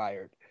didn't get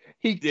fired.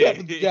 He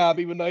kept his job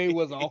even though he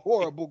was a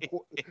horrible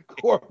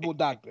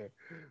doctor.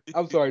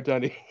 I'm sorry,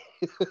 Tony.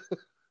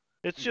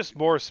 It's just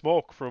more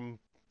smoke from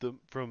the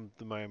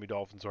Miami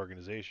Dolphins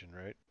organization,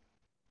 right?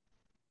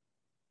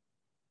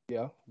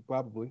 Yeah,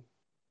 probably.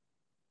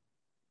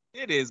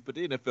 It is, but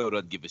the NFL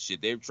doesn't give a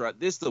shit. They've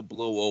tried this to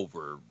blow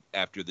over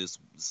after this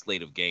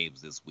slate of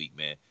games this week,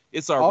 man.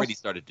 It's already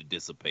started to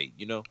dissipate,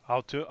 you know?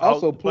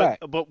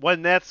 But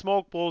when that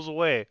smoke blows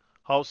away,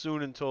 how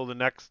soon until the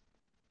next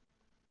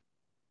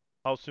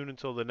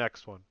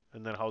one?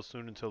 And then how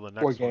soon until the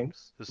next 4 one?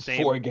 games.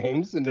 4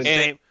 games. And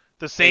the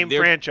The same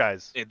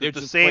franchise. They're the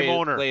just same playing,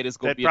 owner playing,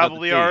 that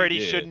probably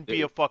already shouldn't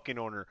be a fucking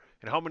owner.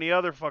 And how many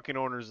other fucking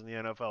owners in the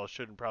NFL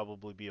shouldn't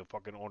probably be a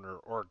fucking owner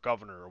or a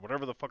governor or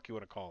whatever the fuck you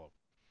want to call them?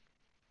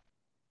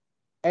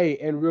 Hey,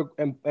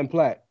 and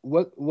Platt,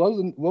 what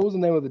was the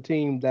name of the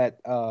team that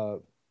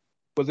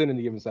was in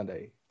Any Given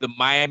Sunday? The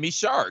Miami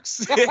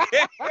Sharks.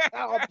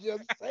 I'm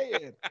just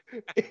saying.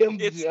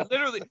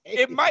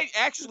 It might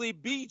actually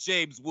be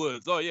James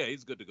Woods. Oh yeah,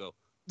 he's good to go.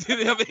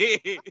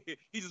 He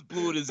just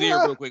blew in his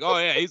ear real quick. Oh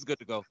yeah, he's good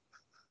to go.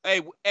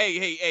 Hey,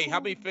 how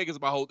many fingers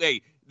am I holding?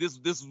 Hey, this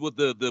is what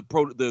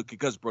the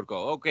concussion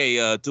protocol.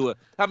 Okay, Tua,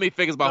 how many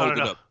fingers am I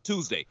holding up?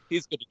 Tuesday,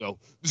 he's good to go.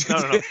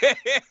 No.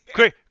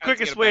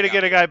 Quickest way to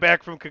get a guy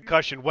back from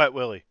concussion, Wet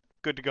Willie.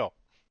 Good to go.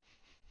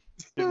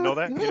 Didn't know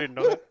that? You didn't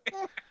know that?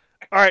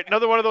 All right,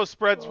 another one of those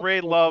spreads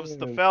Ray loves.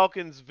 The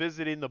Falcons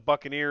visiting the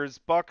Buccaneers.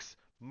 Bucks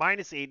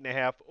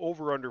 -8.5,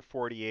 over under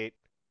 48.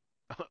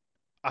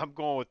 I'm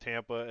going with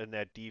Tampa and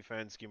that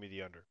defense. Give me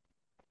the under.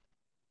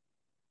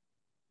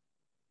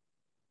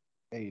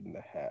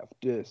 8.5.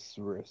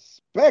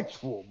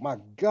 Disrespectful. My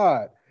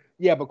God.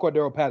 Yeah, but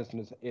Cordero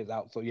Patterson is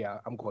out, so yeah,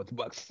 I'm going to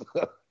Bucks.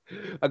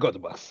 I go to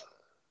Bucks.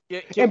 Yeah,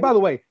 and by the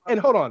way, and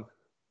hold on.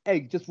 Hey,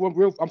 just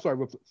real fast,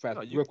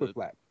 real quick,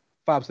 Flat.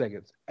 5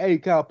 seconds. Hey,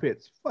 Kyle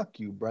Pitts, fuck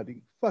you,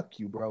 buddy. Fuck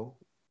you, bro.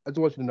 I just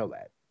want you to know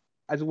that.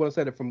 I just want to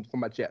say that from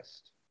my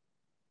chest.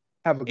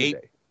 Have a good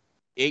day.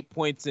 8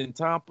 points in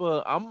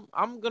Tampa.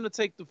 I'm gonna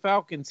take the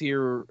Falcons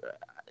here.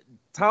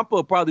 Tampa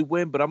will probably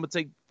win, but I'm gonna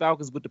take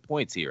Falcons with the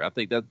points here. I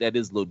think that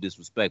is a little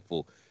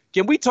disrespectful.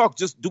 Can we talk?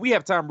 Do we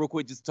have time, real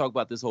quick, just to talk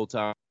about this whole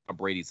Tom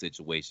Brady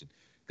situation?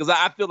 Because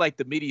I feel like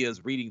the media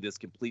is reading this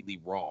completely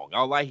wrong.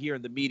 All I hear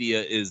in the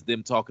media is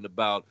them talking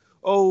about,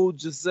 oh,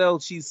 Giselle,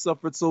 she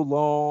suffered so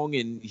long,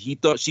 and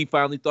she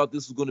finally thought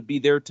this was going to be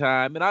their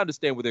time. And I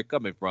understand where they're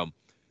coming from,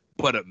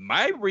 but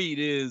my read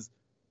is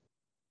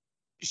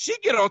she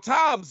get on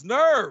Tom's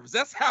nerves.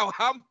 That's how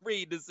I'm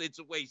reading the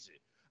situation.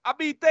 I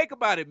mean, think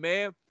about it,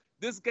 man.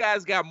 This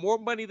guy's got more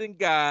money than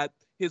God.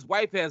 His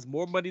wife has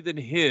more money than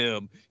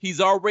him.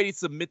 He's already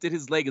cemented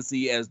his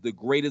legacy as the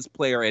greatest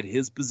player at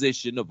his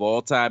position of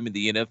all time in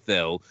the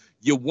NFL.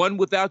 You won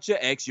without your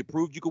ex. You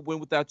proved you could win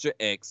without your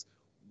ex.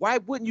 Why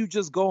wouldn't you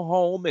just go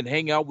home and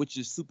hang out with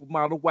your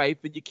supermodel wife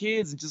and your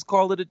kids and just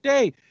call it a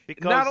day?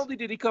 Because not only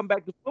did he come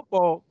back to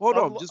football,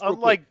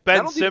 unlike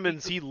Ben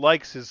Simmons, he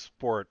likes his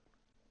sport.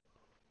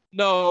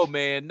 No,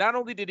 man. Not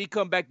only did he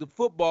come back to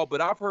football, but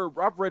I've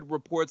read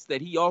reports that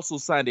he also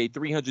signed a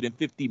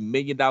 $350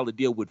 million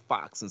deal with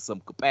Fox in some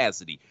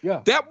capacity.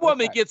 Yeah, that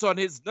woman gets on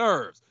his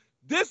nerves.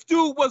 This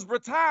dude was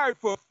retired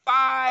for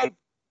 5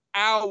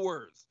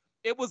 hours.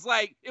 It was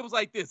like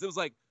this. It was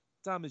like,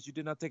 Thomas, you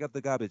did not take out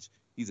the garbage.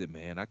 He said,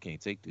 man, I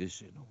can't take this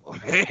shit no more.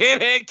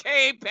 And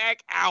came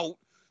back out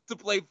to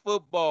play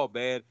football,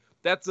 man.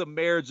 That's a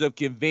marriage of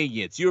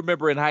convenience. You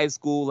remember in high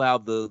school how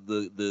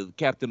the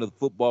captain of the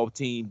football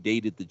team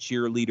dated the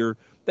cheerleader?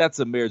 That's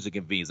a marriage of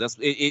convenience.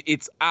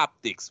 It's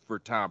optics for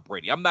Tom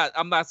Brady. I'm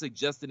not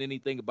suggesting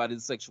anything about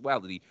his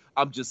sexuality.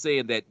 I'm just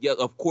saying that, yeah,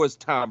 of course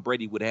Tom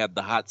Brady would have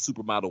the hot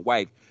supermodel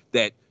wife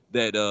that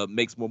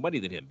makes more money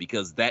than him,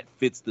 because that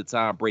fits the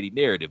Tom Brady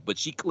narrative. But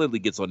she clearly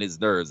gets on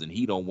his nerves, and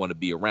he don't want to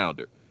be around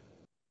her.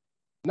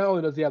 Not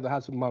only does he have the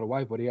hot supermodel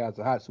wife, but he has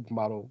a hot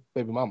supermodel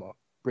baby mama,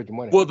 Bridget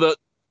Moynihan.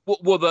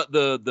 Well,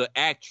 the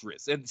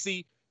actress, and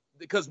see,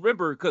 because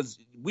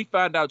we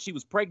found out she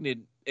was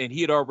pregnant and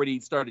he had already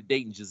started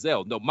dating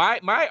Giselle. No,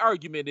 my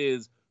argument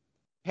is,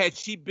 had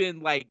she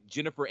been like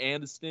Jennifer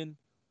Aniston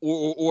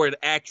or an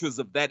actress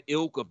of that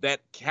ilk, of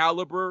that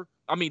caliber,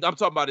 I mean, I'm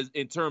talking about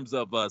in terms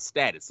of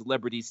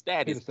celebrity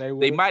status,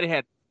 they might have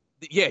had,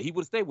 he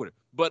would have stayed with her.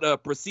 But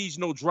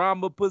procedural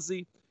drama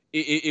pussy,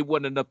 it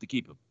wasn't enough to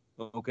keep him.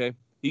 Okay,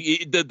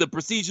 the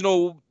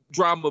procedural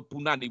drama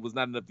Punani was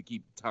not enough to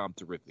keep Tom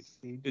terrific.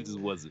 It just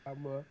wasn't.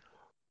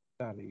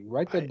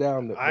 Write that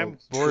down. I'm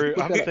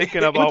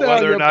thinking about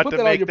whether or not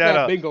to make that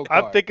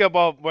I'm thinking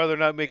about whether or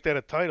not to make that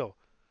a title.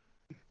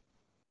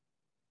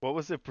 What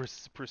was it?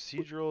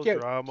 Procedural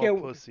drama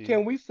pussy.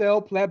 Can we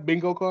sell Platt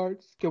bingo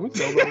cards? Can we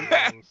sell those?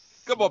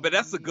 Come on, man,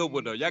 that's a good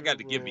one though. Y'all got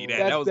to give me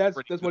that.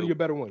 That's one of your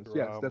better ones.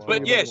 Yes,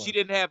 but yeah, she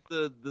didn't have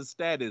the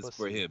status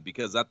for him,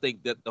 because I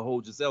think that the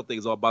whole Giselle thing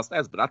is all about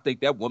status. But I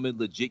think that woman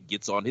legit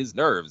gets on his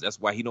nerves. That's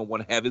why he don't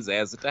want to have his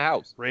ass at the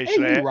house. Ray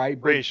should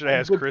I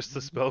ask Chris to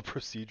spell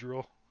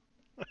procedural?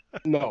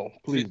 No,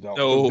 please don't.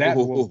 No,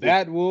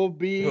 that'd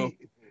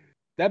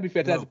be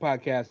fantastic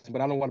podcast.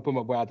 But I don't want to put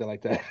my boy out there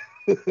like that.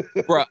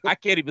 Bro, I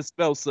can't even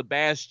spell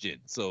Sebastian,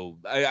 so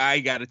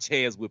I got a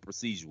chance with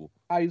procedural.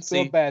 How you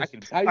spell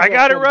Sebastian? I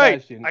got it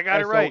right. I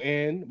got it right.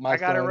 I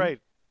got it right.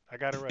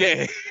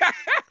 Yeah.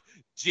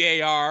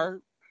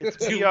 JR. It's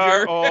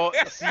PROCEDURAL.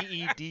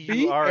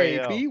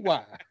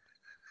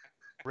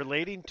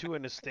 Relating to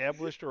an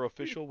established or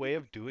official way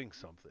of doing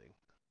something.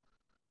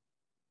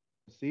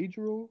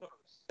 Procedural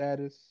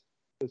status.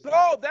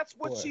 No, that's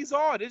what she's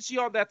on. Isn't she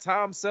on that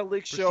Tom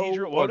Selleck show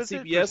on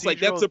CBS? Like,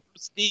 that's a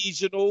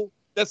procedural.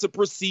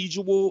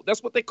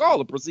 That's what they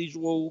call a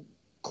procedural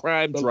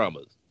crime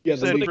dramas. Yeah, You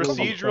said legal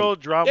procedural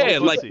drama. Yeah,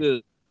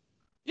 pussy.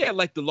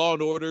 like the Law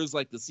and Orders,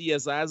 like the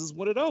CSIs is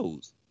one of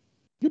those.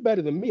 You're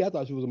better than me. I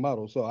thought she was a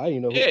model, so I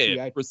didn't know.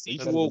 Yeah,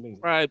 procedural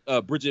crime.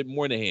 Bridget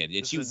Moynihan, and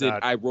This she is was in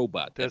not-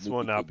 iRobot. This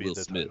will not be Will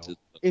the Smith. title.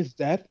 Is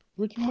that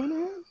Bridget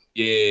Moynihan?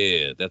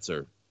 Yeah, that's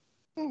her.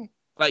 Hmm.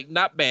 Like,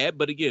 not bad,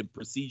 but again,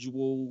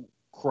 procedural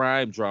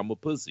crime drama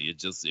pussy.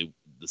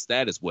 The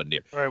status wasn't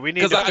there. All right, we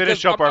need to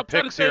finish up our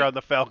picks here on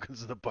the Falcons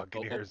and the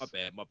Buccaneers. My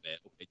bad.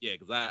 Okay, yeah,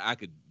 because I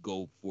could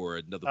go for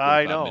another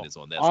 45 minutes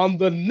on that. On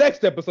the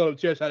next episode of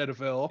Chairshot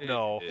NFL.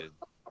 No,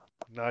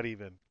 not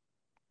even.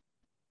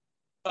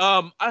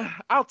 I'll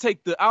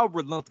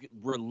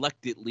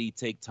reluctantly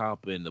take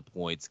Tampa in the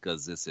points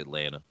because it's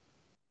Atlanta.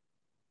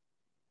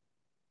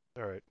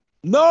 All right.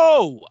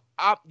 No,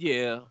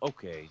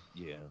 okay,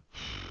 yeah.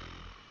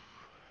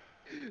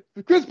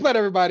 Chris Platt,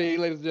 everybody,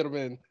 ladies and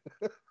gentlemen.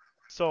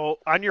 So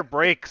on your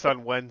breaks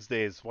on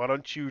Wednesdays, why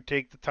don't you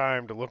take the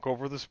time to look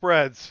over the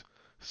spreads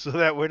so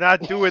that we're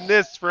not doing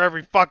this for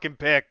every fucking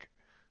pick?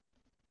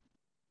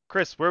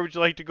 Chris, where would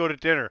you like to go to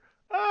dinner?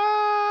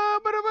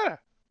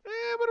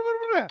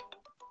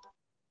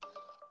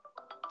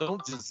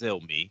 Don't just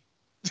tell me.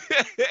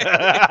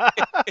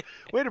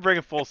 Way to bring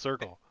it full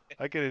circle.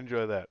 I can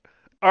enjoy that.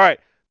 All right,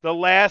 the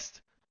last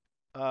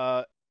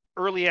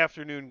early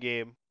afternoon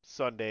game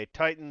Sunday,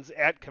 Titans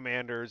at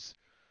Commanders.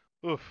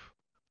 Oof.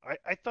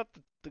 I thought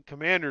the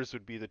Commanders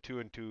would be the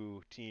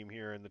 2-2 team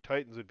here, and the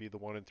Titans would be the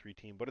 1-3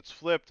 team, but it's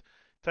flipped.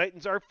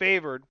 Titans are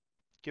favored,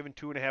 given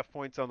 2.5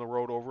 points on the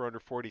road, over under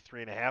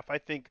 43.5. I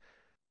think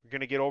we're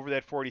going to get over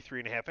that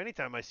 43.5.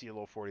 Anytime I see a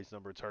low 40s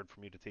number, it's hard for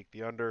me to take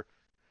the under.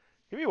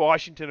 Give me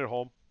Washington at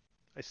home.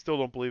 I still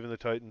don't believe in the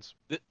Titans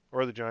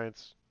or the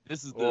Giants.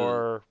 This is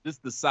the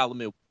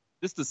Solomon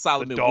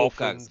the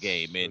Wilcox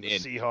game, and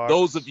Seahawks,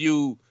 those of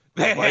you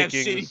that have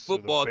Vikings, shitty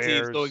football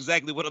teams know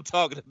exactly what I'm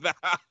talking about.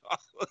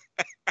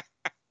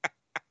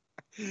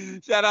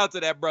 Shout out to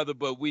that brother,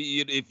 but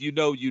if you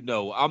know, you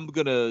know. I'm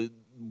gonna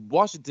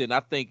Washington. I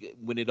think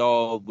when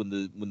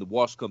the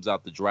wash comes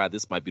out the dry,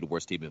 this might be the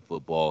worst team in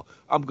football.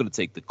 I'm gonna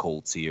take the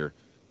Colts here.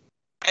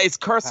 It's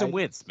Carson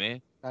Wentz,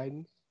 man.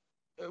 Titans.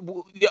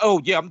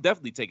 Oh yeah, I'm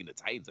definitely taking the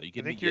Titans. Are you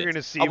kidding me? I think you're going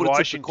to see I would've took the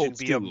Washington Colts,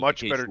 be too, a in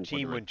much case better you were team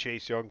wondering. when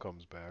Chase Young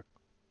comes back.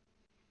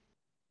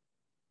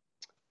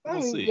 I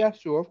mean, see. yeah,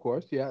 sure, of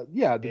course, yeah.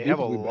 They have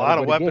a lot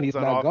of weapons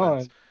on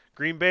offense.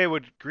 Green Bay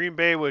would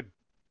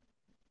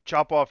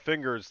chop off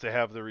fingers to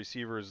have the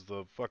receivers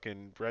the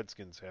fucking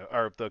Redskins have,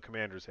 or the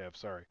Commanders have.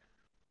 Sorry,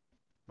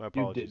 my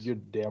apologies. You're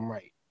damn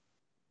right.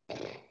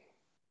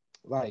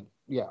 Like,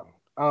 yeah.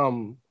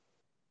 Don't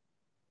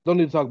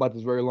need to talk about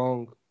this very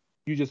long.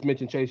 You just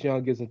mentioned Chase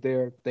Young isn't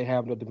there. They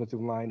have no defensive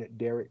line at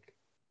Derek,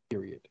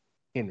 period.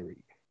 Henry,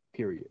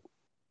 period.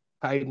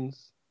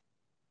 Titans.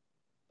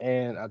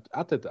 And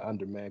I'll take the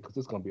under, man, because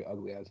it's going to be an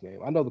ugly-ass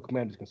game. I know the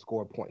Commanders can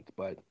score points,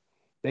 but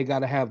they got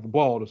to have the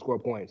ball to score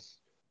points.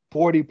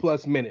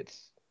 40-plus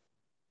minutes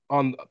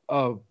on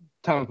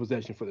time of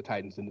possession for the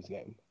Titans in this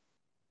game.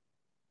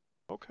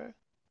 Okay.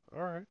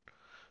 All right.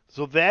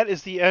 So that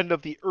is the end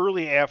of the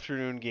early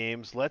afternoon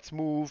games. Let's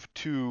move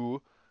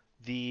to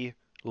the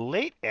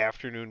late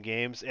afternoon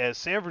games as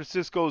San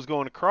Francisco is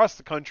going across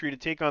the country to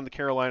take on the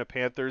Carolina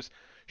Panthers.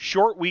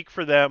 Short week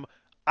for them.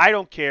 I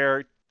don't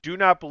care. Do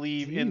not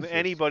believe in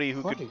anybody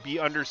who could be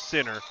under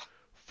center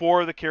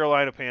for the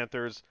Carolina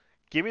Panthers.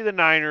 Give me the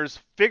Niners.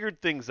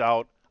 Figured things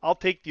out. I'll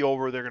take the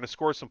over. They're going to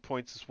score some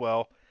points as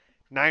well.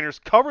 Niners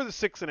cover the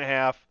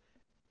 6.5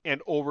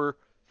 and over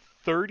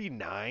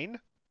 39.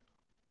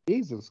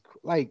 Jesus,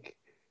 like,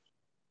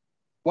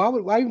 why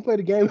even play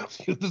the game?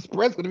 The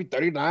spread's going to be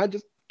 39.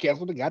 Just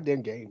cancel the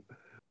goddamn game.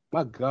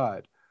 My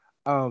God.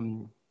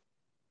 Panthers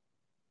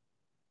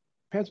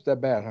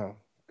that bad, huh?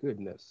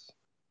 Goodness.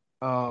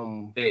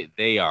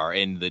 They are,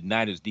 and the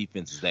Niners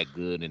defense is that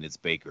good, and it's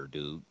Baker,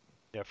 dude.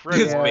 Yeah, Fred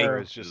Baker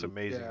is just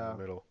amazing in the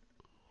middle.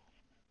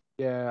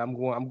 Yeah, I'm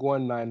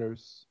going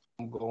Niners.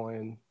 I'm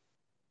going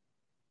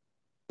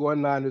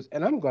Niners,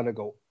 and I'm gonna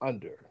go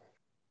under.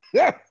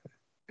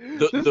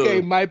 This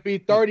game might be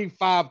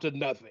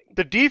 35-0.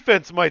 The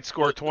defense might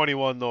score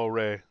 21 though,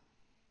 Ray.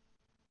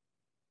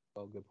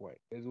 Oh, good point.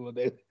 This is what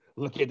they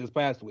look at this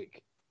past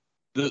week.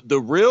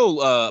 The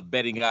real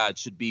betting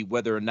odds should be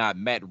whether or not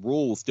Matt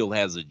Rule still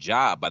has a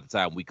job by the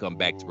time we come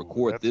back to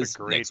record this next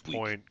week. That's a great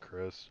point,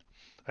 Chris.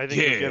 I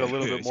think you get a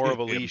little bit more of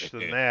a leash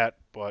than that,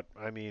 but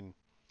I mean,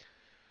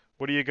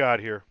 what do you got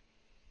here?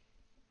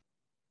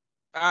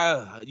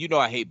 You know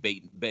I hate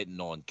betting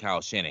on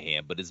Kyle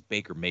Shanahan, but it's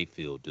Baker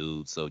Mayfield,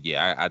 dude. So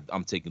yeah,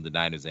 I'm taking the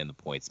Niners and the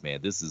points,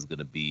 man. This is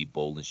gonna be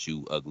bowl and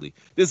shoe ugly.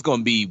 This is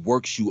gonna be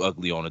work shoe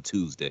ugly on a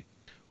Tuesday.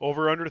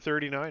 Over under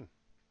 39.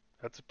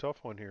 That's a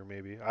tough one here,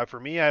 maybe. For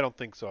me, I don't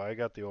think so. I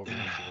got the over.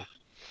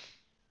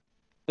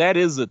 That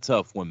is a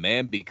tough one,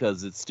 man,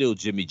 because it's still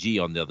Jimmy G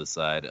on the other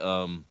side.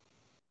 I'm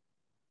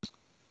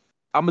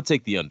gonna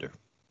take the under.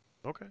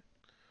 Okay.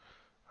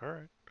 All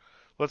right.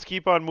 Let's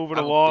keep on moving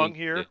along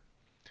here.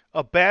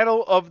 A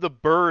battle of the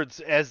birds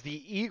as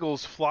the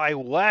Eagles fly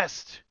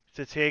west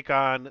to take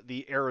on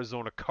the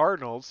Arizona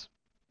Cardinals.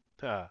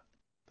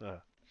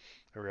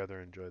 I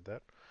rather enjoyed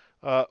that.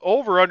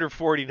 Over under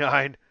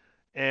 49,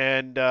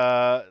 and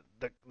the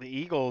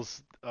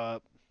Eagles,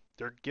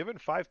 they're given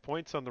 5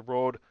 points on the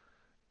road.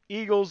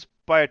 Eagles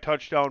by a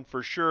touchdown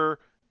for sure.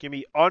 Give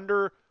me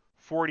under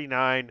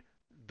 49.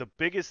 The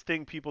biggest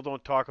thing people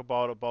don't talk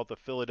about the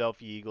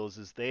Philadelphia Eagles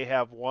is they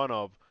have one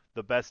of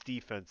the best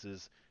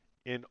defenses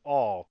in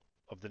all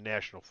of the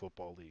National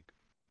Football League.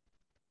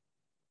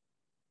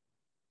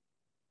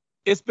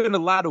 It's been a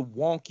lot of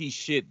wonky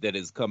shit that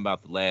has come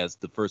out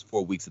the first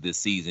 4 weeks of this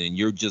season.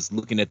 You're just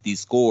looking at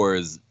these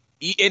scores,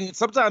 and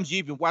sometimes you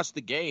even watch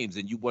the games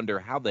and you wonder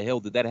how the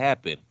hell did that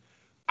happen.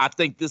 I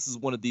think this is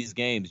one of these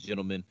games,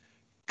 gentlemen.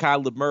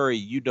 Kyler Murray,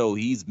 you know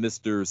he's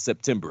Mr.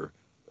 September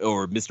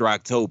or Mr.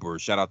 October.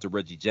 Shout out to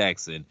Reggie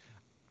Jackson.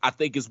 I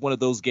think it's one of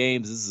those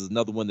games. This is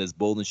another one that's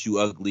bold and shoe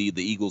ugly.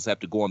 The Eagles have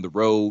to go on the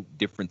road,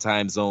 different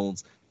time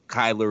zones.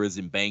 Kyler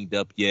isn't banged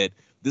up yet.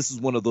 This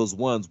is one of those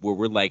ones where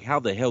we're like, how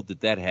the hell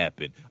did that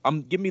happen?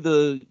 Give me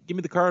the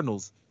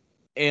Cardinals,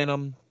 and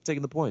I'm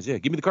taking the points. Yeah,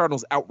 give me the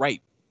Cardinals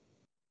outright.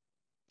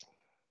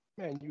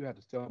 Man, you had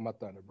to steal my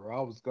thunder, bro.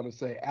 I was gonna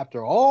say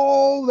after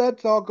all that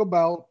talk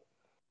about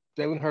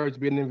Jalen Hurts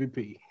being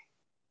MVP,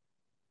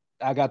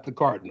 I got the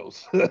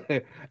Cardinals.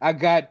 I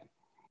got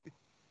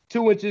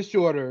 2 inches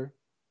shorter,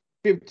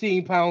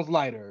 15 pounds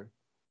lighter,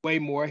 way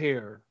more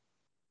hair,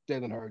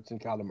 Jalen Hurts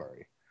and Kyler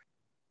Murray.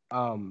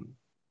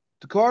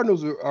 The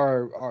Cardinals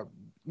are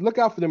look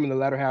out for them in the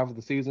latter half of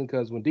the season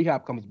because when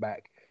D-Hop comes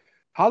back,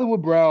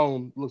 Hollywood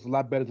Brown looks a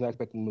lot better than I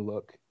expected him to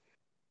look.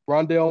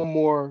 Rondale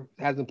Moore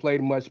hasn't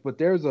played much, but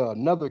there's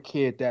another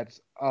kid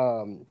that's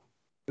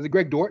is it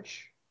Greg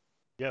Dortch?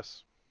 Yes.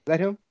 Is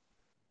that him?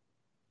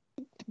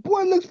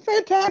 Boy, it looks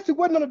fantastic.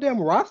 Wasn't on a damn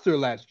roster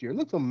last year. It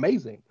looks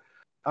amazing.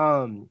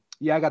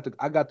 Yeah, I got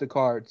the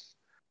Cards.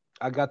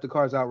 I got the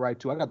Cards outright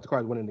too. I got the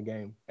Cards winning the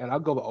game, and I'll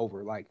go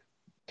over. Like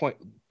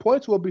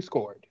points will be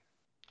scored.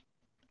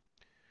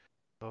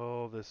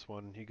 Oh, this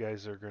one. You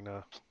guys are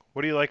gonna.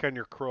 What do you like on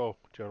your crow,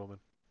 gentlemen?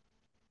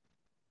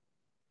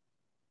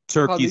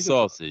 Turkey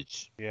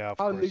sausage. Yeah, of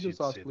course you'd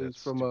sausage, say please, that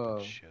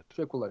from shit.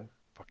 Chick-fil-A.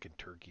 Fucking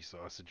turkey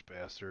sausage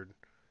bastard.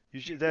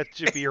 That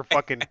should be your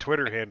fucking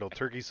Twitter handle,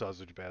 turkey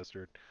sausage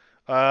bastard.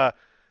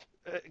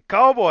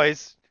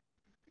 Cowboys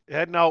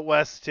heading out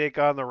west to take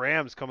on the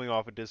Rams, coming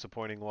off a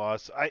disappointing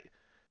loss.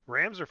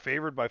 Rams are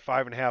favored by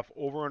 5.5,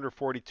 over under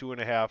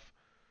 42.5.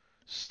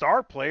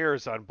 Star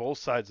players on both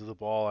sides of the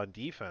ball on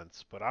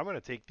defense, but I'm going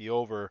to take the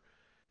over,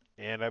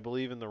 and I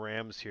believe in the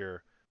Rams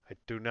here. I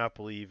do not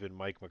believe in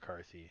Mike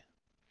McCarthy,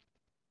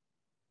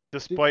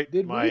 despite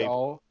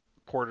my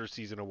quarter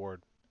season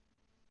award.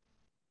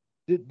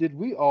 Did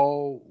we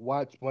all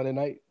watch Monday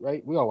night?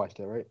 Right, we all watched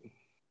that, right?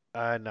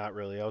 Not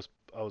really. I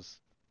was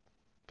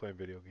playing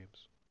video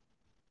games.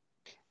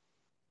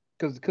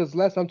 Because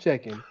last I'm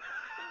checking,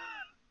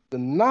 the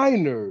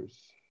Niners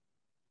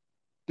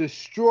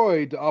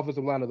destroyed the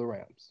offensive line of the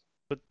Rams.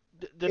 But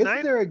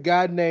Isn't there a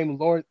guy named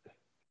Lawrence?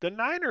 The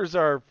Niners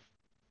are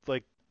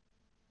like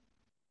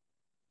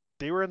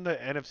they were in the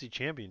NFC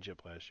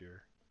Championship last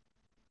year.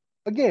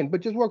 Again,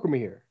 but just work with me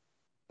here.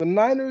 The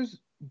Niners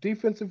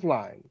defensive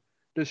line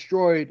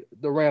destroyed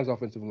the Rams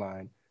offensive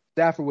line.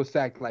 Stafford was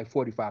sacked like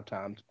 45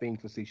 times, being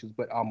facetious,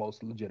 but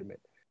almost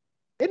legitimate.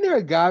 Isn't there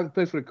a guy who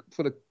plays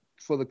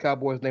for the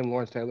Cowboys named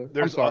Lawrence Taylor?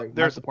 There's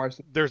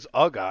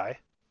a guy.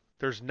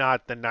 There's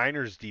not the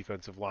Niners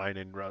defensive line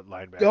and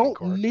linebacker. Don't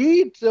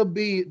need to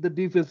be the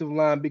defensive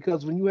line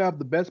because when you have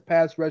the best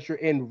pass rusher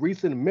in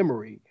recent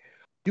memory,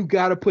 you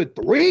got to put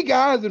 3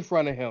 guys in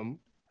front of him.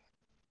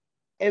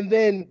 And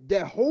then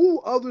that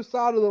whole other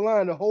side of the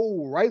line, the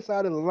whole right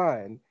side of the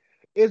line,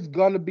 is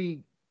going to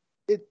be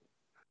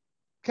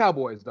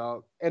Cowboys,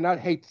 dog. And I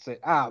hate to say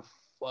I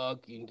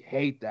fucking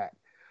hate that.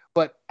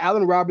 But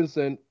Allen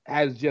Robinson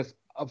has just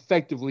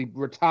effectively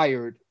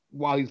retired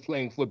while he's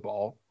playing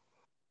football.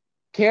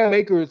 Cam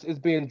Akers is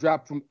being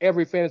dropped from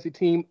every fantasy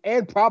team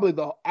and probably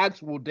the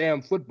actual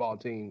damn football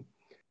team.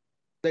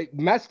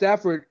 Matt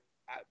Stafford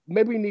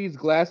maybe needs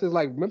glasses.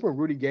 Like, remember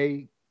Rudy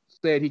Gay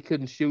said he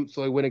couldn't shoot,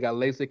 so he went and got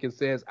LASIK and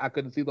says, I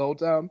couldn't see the whole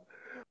time?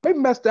 Maybe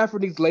Matt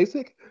Stafford needs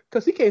LASIK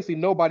because he can't see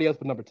nobody else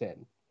but number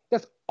 10.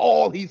 That's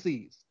all he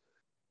sees.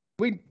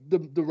 The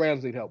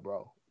Rams need help,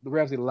 bro. The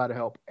Rams need a lot of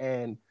help.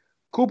 And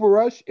Cooper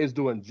Rush is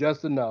doing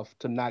just enough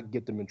to not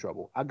get them in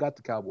trouble. I got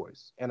the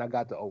Cowboys, and I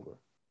got the over.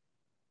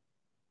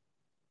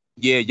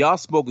 Yeah, y'all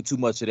smoking too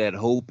much of that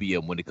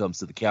hopium when it comes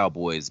to the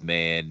Cowboys,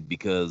 man,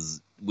 because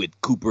with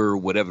Cooper,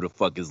 whatever the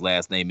fuck his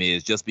last name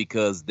is, just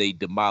because they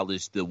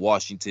demolished the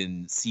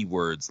Washington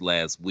C-words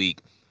last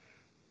week.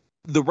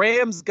 The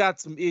Rams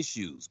got some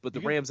issues, but the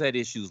Rams had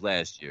issues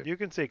last year. You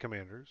can say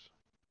Commanders.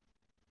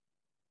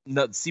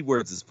 No,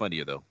 C-words is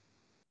funnier, though.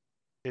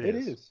 It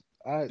is.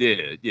 Yeah.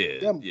 Yeah, it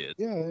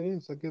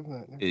is. I give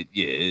that.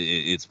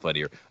 It's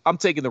funnier. I'm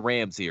taking the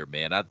Rams here,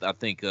 man. I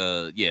think,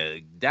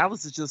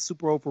 Dallas is just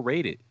super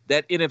overrated.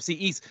 That NFC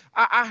East.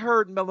 I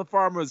heard Melon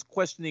Farmers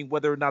questioning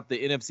whether or not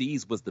the NFC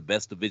East was the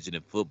best division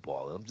in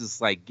football. I'm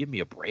just like, give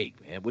me a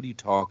break, man. What are you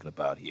talking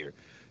about here?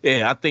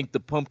 Yeah, I think the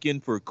pumpkin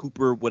for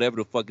Cooper, whatever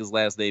the fuck his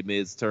last name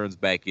is, turns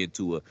back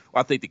into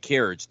I think the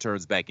carriage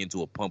turns back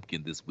into a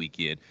pumpkin this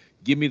weekend.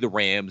 Give me the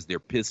Rams. They're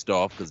pissed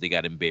off because they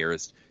got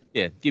embarrassed.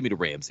 Yeah, give me the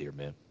Rams here,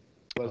 man.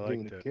 I was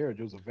giving the carriage.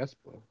 It was a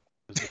Vespa.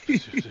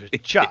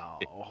 Ciao.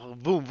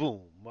 Boom,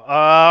 boom.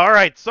 All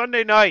right,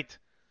 Sunday night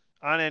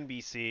on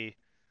NBC.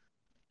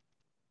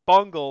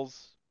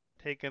 Bungles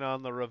taking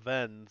on the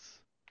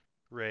Ravens.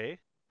 Ray,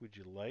 would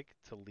you like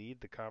to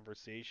lead the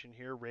conversation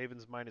here?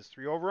 Ravens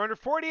 -3 over under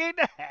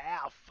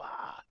 48.5.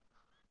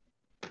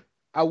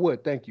 I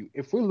would, thank you.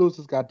 If we lose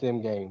this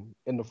goddamn game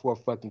in the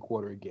fourth fucking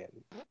quarter again,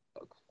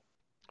 look,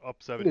 up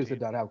we 17. need to sit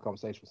down and have a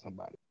conversation with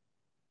somebody.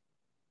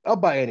 I'll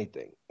buy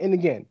anything. And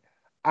again,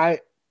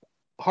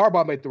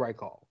 Harbaugh made the right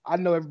call. I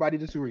know everybody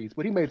disagrees,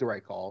 but he made the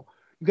right call.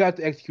 You got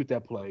to execute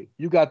that play.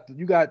 You got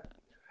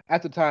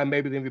at the time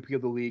maybe the MVP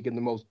of the league and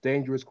the most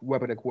dangerous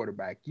weapon at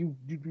quarterback. You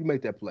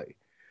make that play.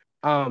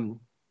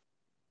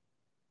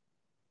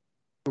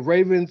 The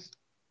Ravens,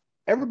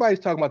 everybody's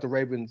talking about the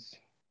Ravens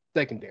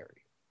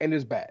secondary, and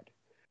it's bad.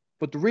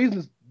 But the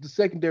reason the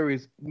secondary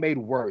is made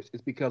worse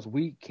is because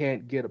we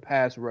can't get a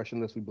pass rush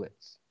unless we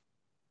blitz,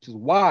 which is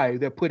why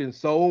they're put in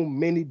so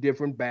many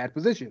different bad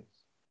positions.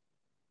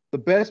 The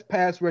best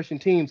pass rushing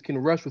teams can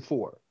rush with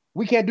 4.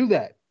 We can't do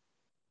that.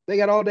 They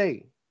got all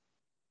day.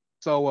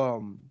 So,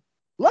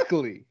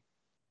 luckily,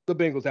 the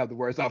Bengals have the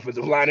worst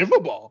offensive line in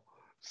football.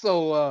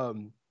 So,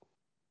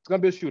 it's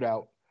going to be a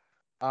shootout.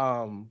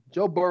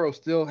 Joe Burrow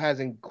still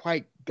hasn't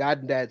quite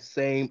gotten that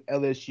same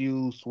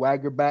LSU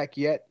swagger back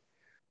yet.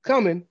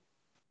 Coming.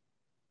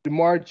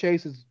 Jamar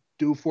Chase is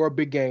due for a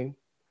big game.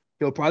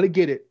 He'll probably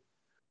get it.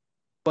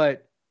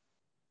 But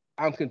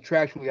I'm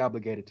contractually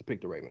obligated to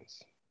pick the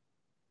Ravens.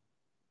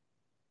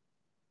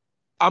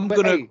 I'm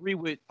going to agree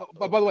with...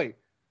 By the way,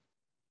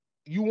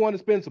 you want to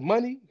spend some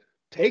money?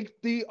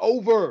 Take the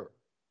over.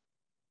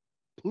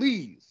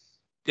 Please.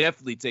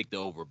 Definitely take the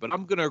over. But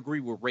I'm going to agree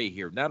with Ray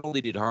here. Not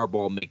only did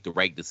Harbaugh make the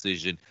right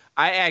decision,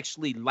 I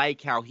actually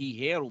like how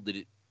he handled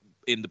it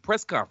in the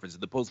press conference, in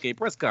the post-game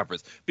press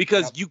conference,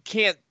 because you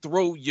can't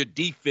throw your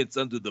defense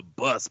under the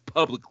bus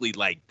publicly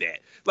like that.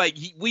 Like,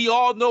 we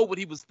all know what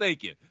he was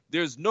thinking.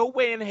 There's no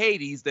way in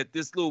Hades that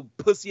this little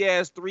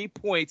pussy-ass 3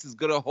 points is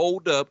going to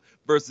hold up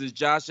versus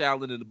Josh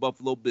Allen and the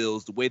Buffalo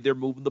Bills, the way they're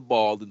moving the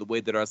ball and the way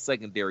that our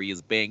secondary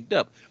is banged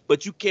up.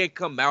 But you can't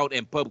come out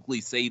and publicly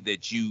say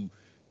that you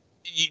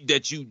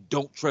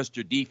don't trust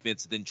your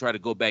defense and then try to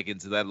go back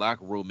into that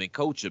locker room and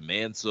coach them,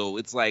 man. So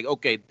it's like,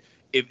 okay,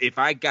 if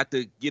I got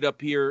to get up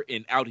here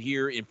and out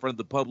here in front of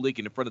the public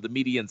and in front of the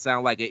media and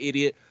sound like an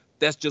idiot,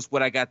 that's just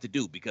what I got to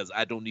do because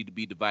I don't need to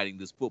be dividing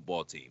this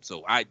football team.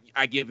 So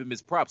I give him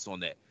his props on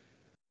that.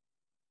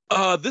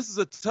 This is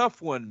a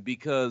tough one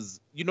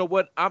because, you know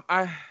what,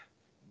 I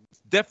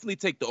definitely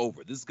take the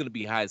over. This is going to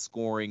be high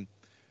scoring.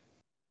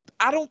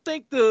 I don't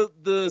think the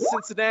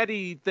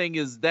Cincinnati thing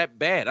is that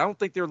bad. I don't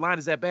think their line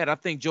is that bad. I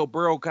think Joe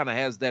Burrow kind of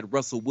has that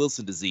Russell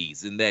Wilson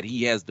disease in that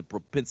he has the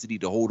propensity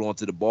to hold on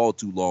to the ball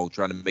too long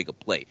trying to make a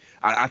play.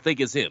 I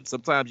think it's him.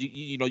 Sometimes,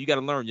 you got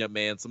to learn, young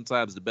man.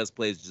 Sometimes the best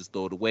play is just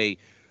throw it away.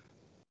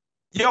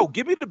 Yo,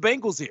 give me the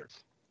Bengals here.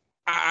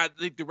 I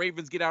think the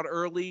Ravens get out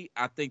early.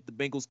 I think the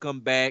Bengals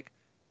come back.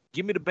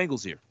 Give me the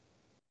Bengals here.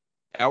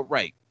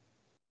 Outright.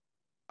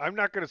 I'm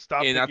not going to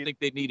stop. And I think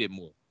they need it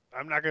more.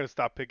 I'm not going to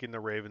stop picking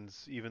the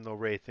Ravens, even though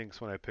Ray thinks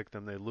when I pick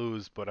them they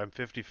lose, but I'm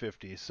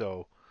 50-50,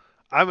 so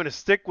I'm going to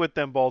stick with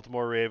them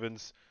Baltimore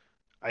Ravens.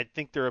 I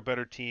think they're a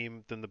better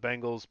team than the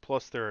Bengals,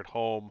 plus they're at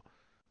home.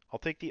 I'll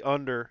take the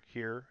under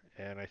here,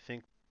 and I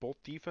think both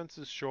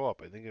defenses show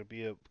up. I think it'll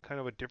be a kind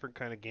of a different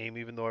kind of game,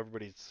 even though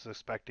everybody's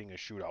suspecting a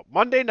shootout.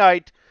 Monday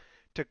night,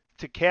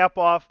 to cap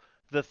off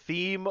the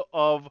theme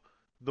of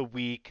the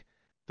week,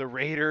 the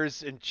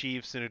Raiders and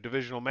Chiefs in a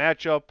divisional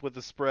matchup with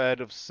a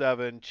spread of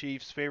 7.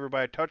 Chiefs favored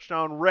by a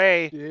touchdown.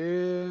 Ray.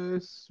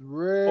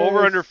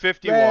 Over under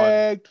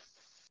 51.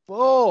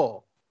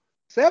 Full.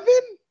 7?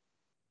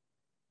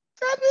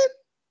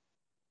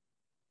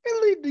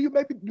 Really? Do you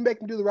make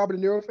him do the Robert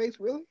De Niro face?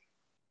 Really?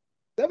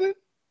 7?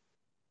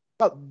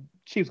 Oh,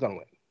 Chiefs gonna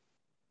win.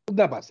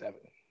 Not by 7.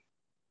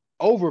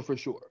 Over for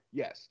sure.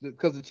 Yes,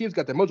 because the Chiefs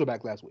got their mojo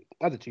back last week.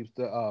 Not the Chiefs.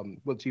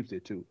 The Chiefs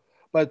did too,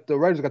 but the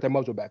Raiders got their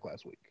mojo back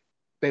last week.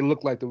 They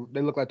look like the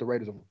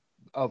Raiders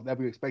of that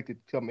we expected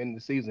to come in the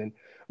season.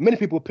 Many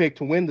people picked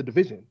to win the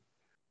division.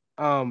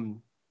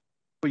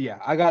 But yeah,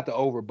 I got the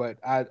over, but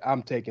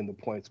I'm taking the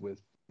points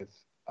with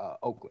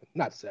Oakland.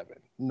 Not 7.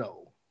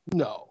 No.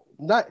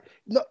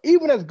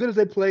 Even as good as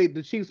they played,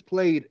 the Chiefs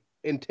played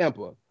in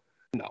Tampa.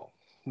 No,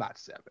 not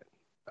 7.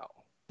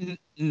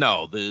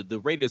 No, the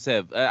Raiders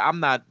have.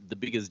 I'm not the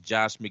biggest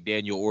Josh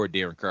McDaniel or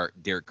Derek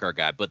Carr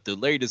guy, but the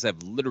Raiders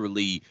have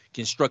literally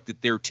constructed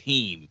their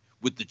team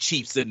with the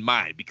Chiefs in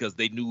mind because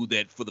they knew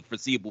that for the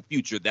foreseeable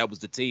future, that was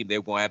the team they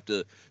were going to have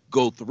to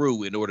go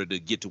through in order to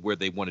get to where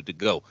they wanted to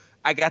go.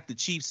 I got the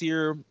Chiefs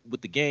here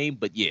with the game,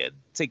 but yeah,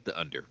 take the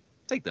under.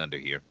 Take the under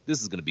here.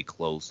 This is going to be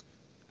close.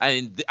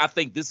 I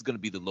think this is going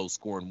to be the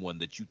low-scoring one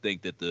that you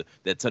think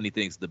that Tony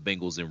thinks the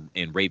Bengals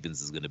and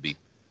Ravens is going to be.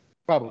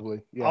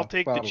 Probably. Yeah, I'll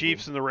take probably. the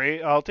Chiefs and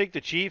I'll take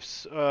the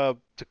Chiefs to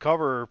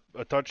cover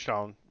a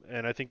touchdown,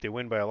 and I think they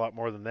win by a lot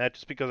more than that,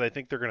 just because I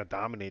think they're going to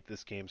dominate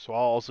this game. So I'll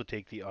also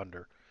take the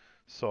under.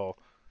 So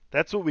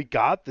that's what we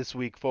got this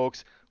week,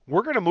 folks.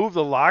 We're going to move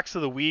the locks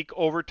of the week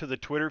over to the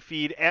Twitter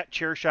feed at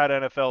Chairshot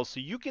NFL, so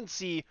you can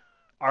see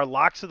our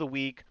locks of the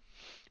week,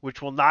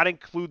 which will not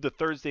include the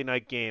Thursday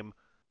night game.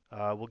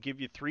 We'll give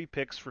you 3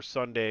 picks for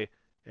Sunday,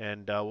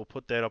 and we'll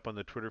put that up on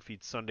the Twitter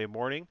feed Sunday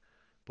morning.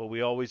 But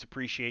we always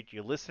appreciate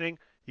you listening.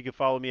 You can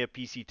follow me at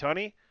PC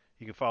Tunney.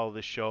 You can follow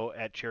this show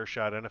at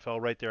Chairshot NFL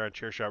right there on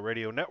Chairshot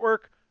Radio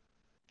Network.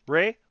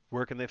 Ray,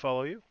 where can they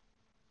follow you?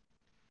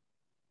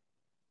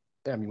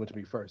 Damn, you went to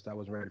me first. I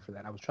wasn't ready for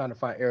that. I was trying to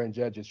find Aaron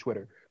Judge's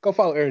Twitter. Go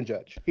follow Aaron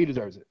Judge. He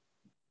deserves it.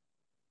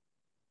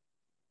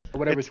 Or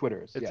whatever his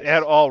Twitter is. It's yes.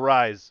 at All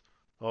Rise.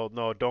 Oh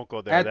no, don't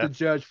go there. At the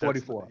Judge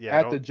 44. Yeah,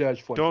 at the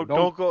Judge 44.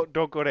 Don't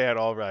go to at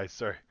All Rise.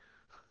 Sorry.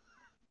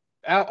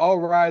 At All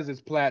Rise is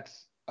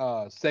Platt's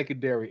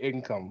secondary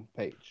income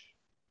page.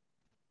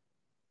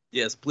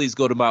 Yes, please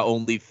go to my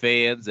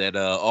OnlyFans at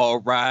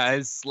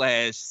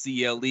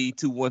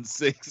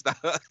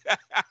allrise/CLE216.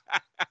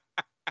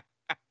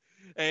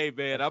 Hey,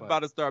 man, I'm about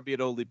to start being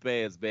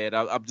OnlyFans, man.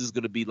 I'm just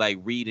going to be, like,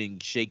 reading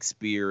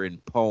Shakespeare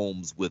and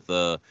poems with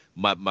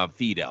my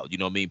feet out. You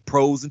know what I mean?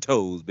 Pros and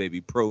toes,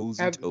 baby. Pros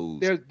and toes.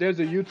 There's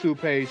a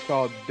YouTube page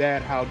called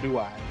Dad, How Do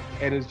I?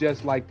 And it's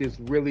just like this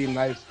really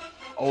nice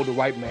older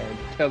white man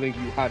telling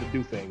you how to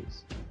do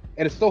things.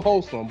 And it's so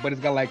wholesome, but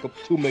it's got, like,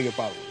 2 million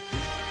followers.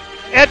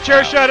 At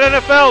Chairshot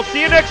NFL.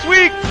 See you next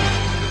week.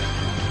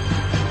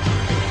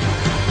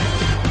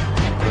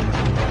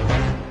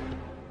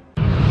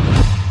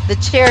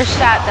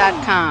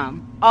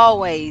 TheChairshot.com.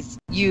 Always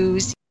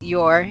use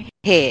your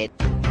head.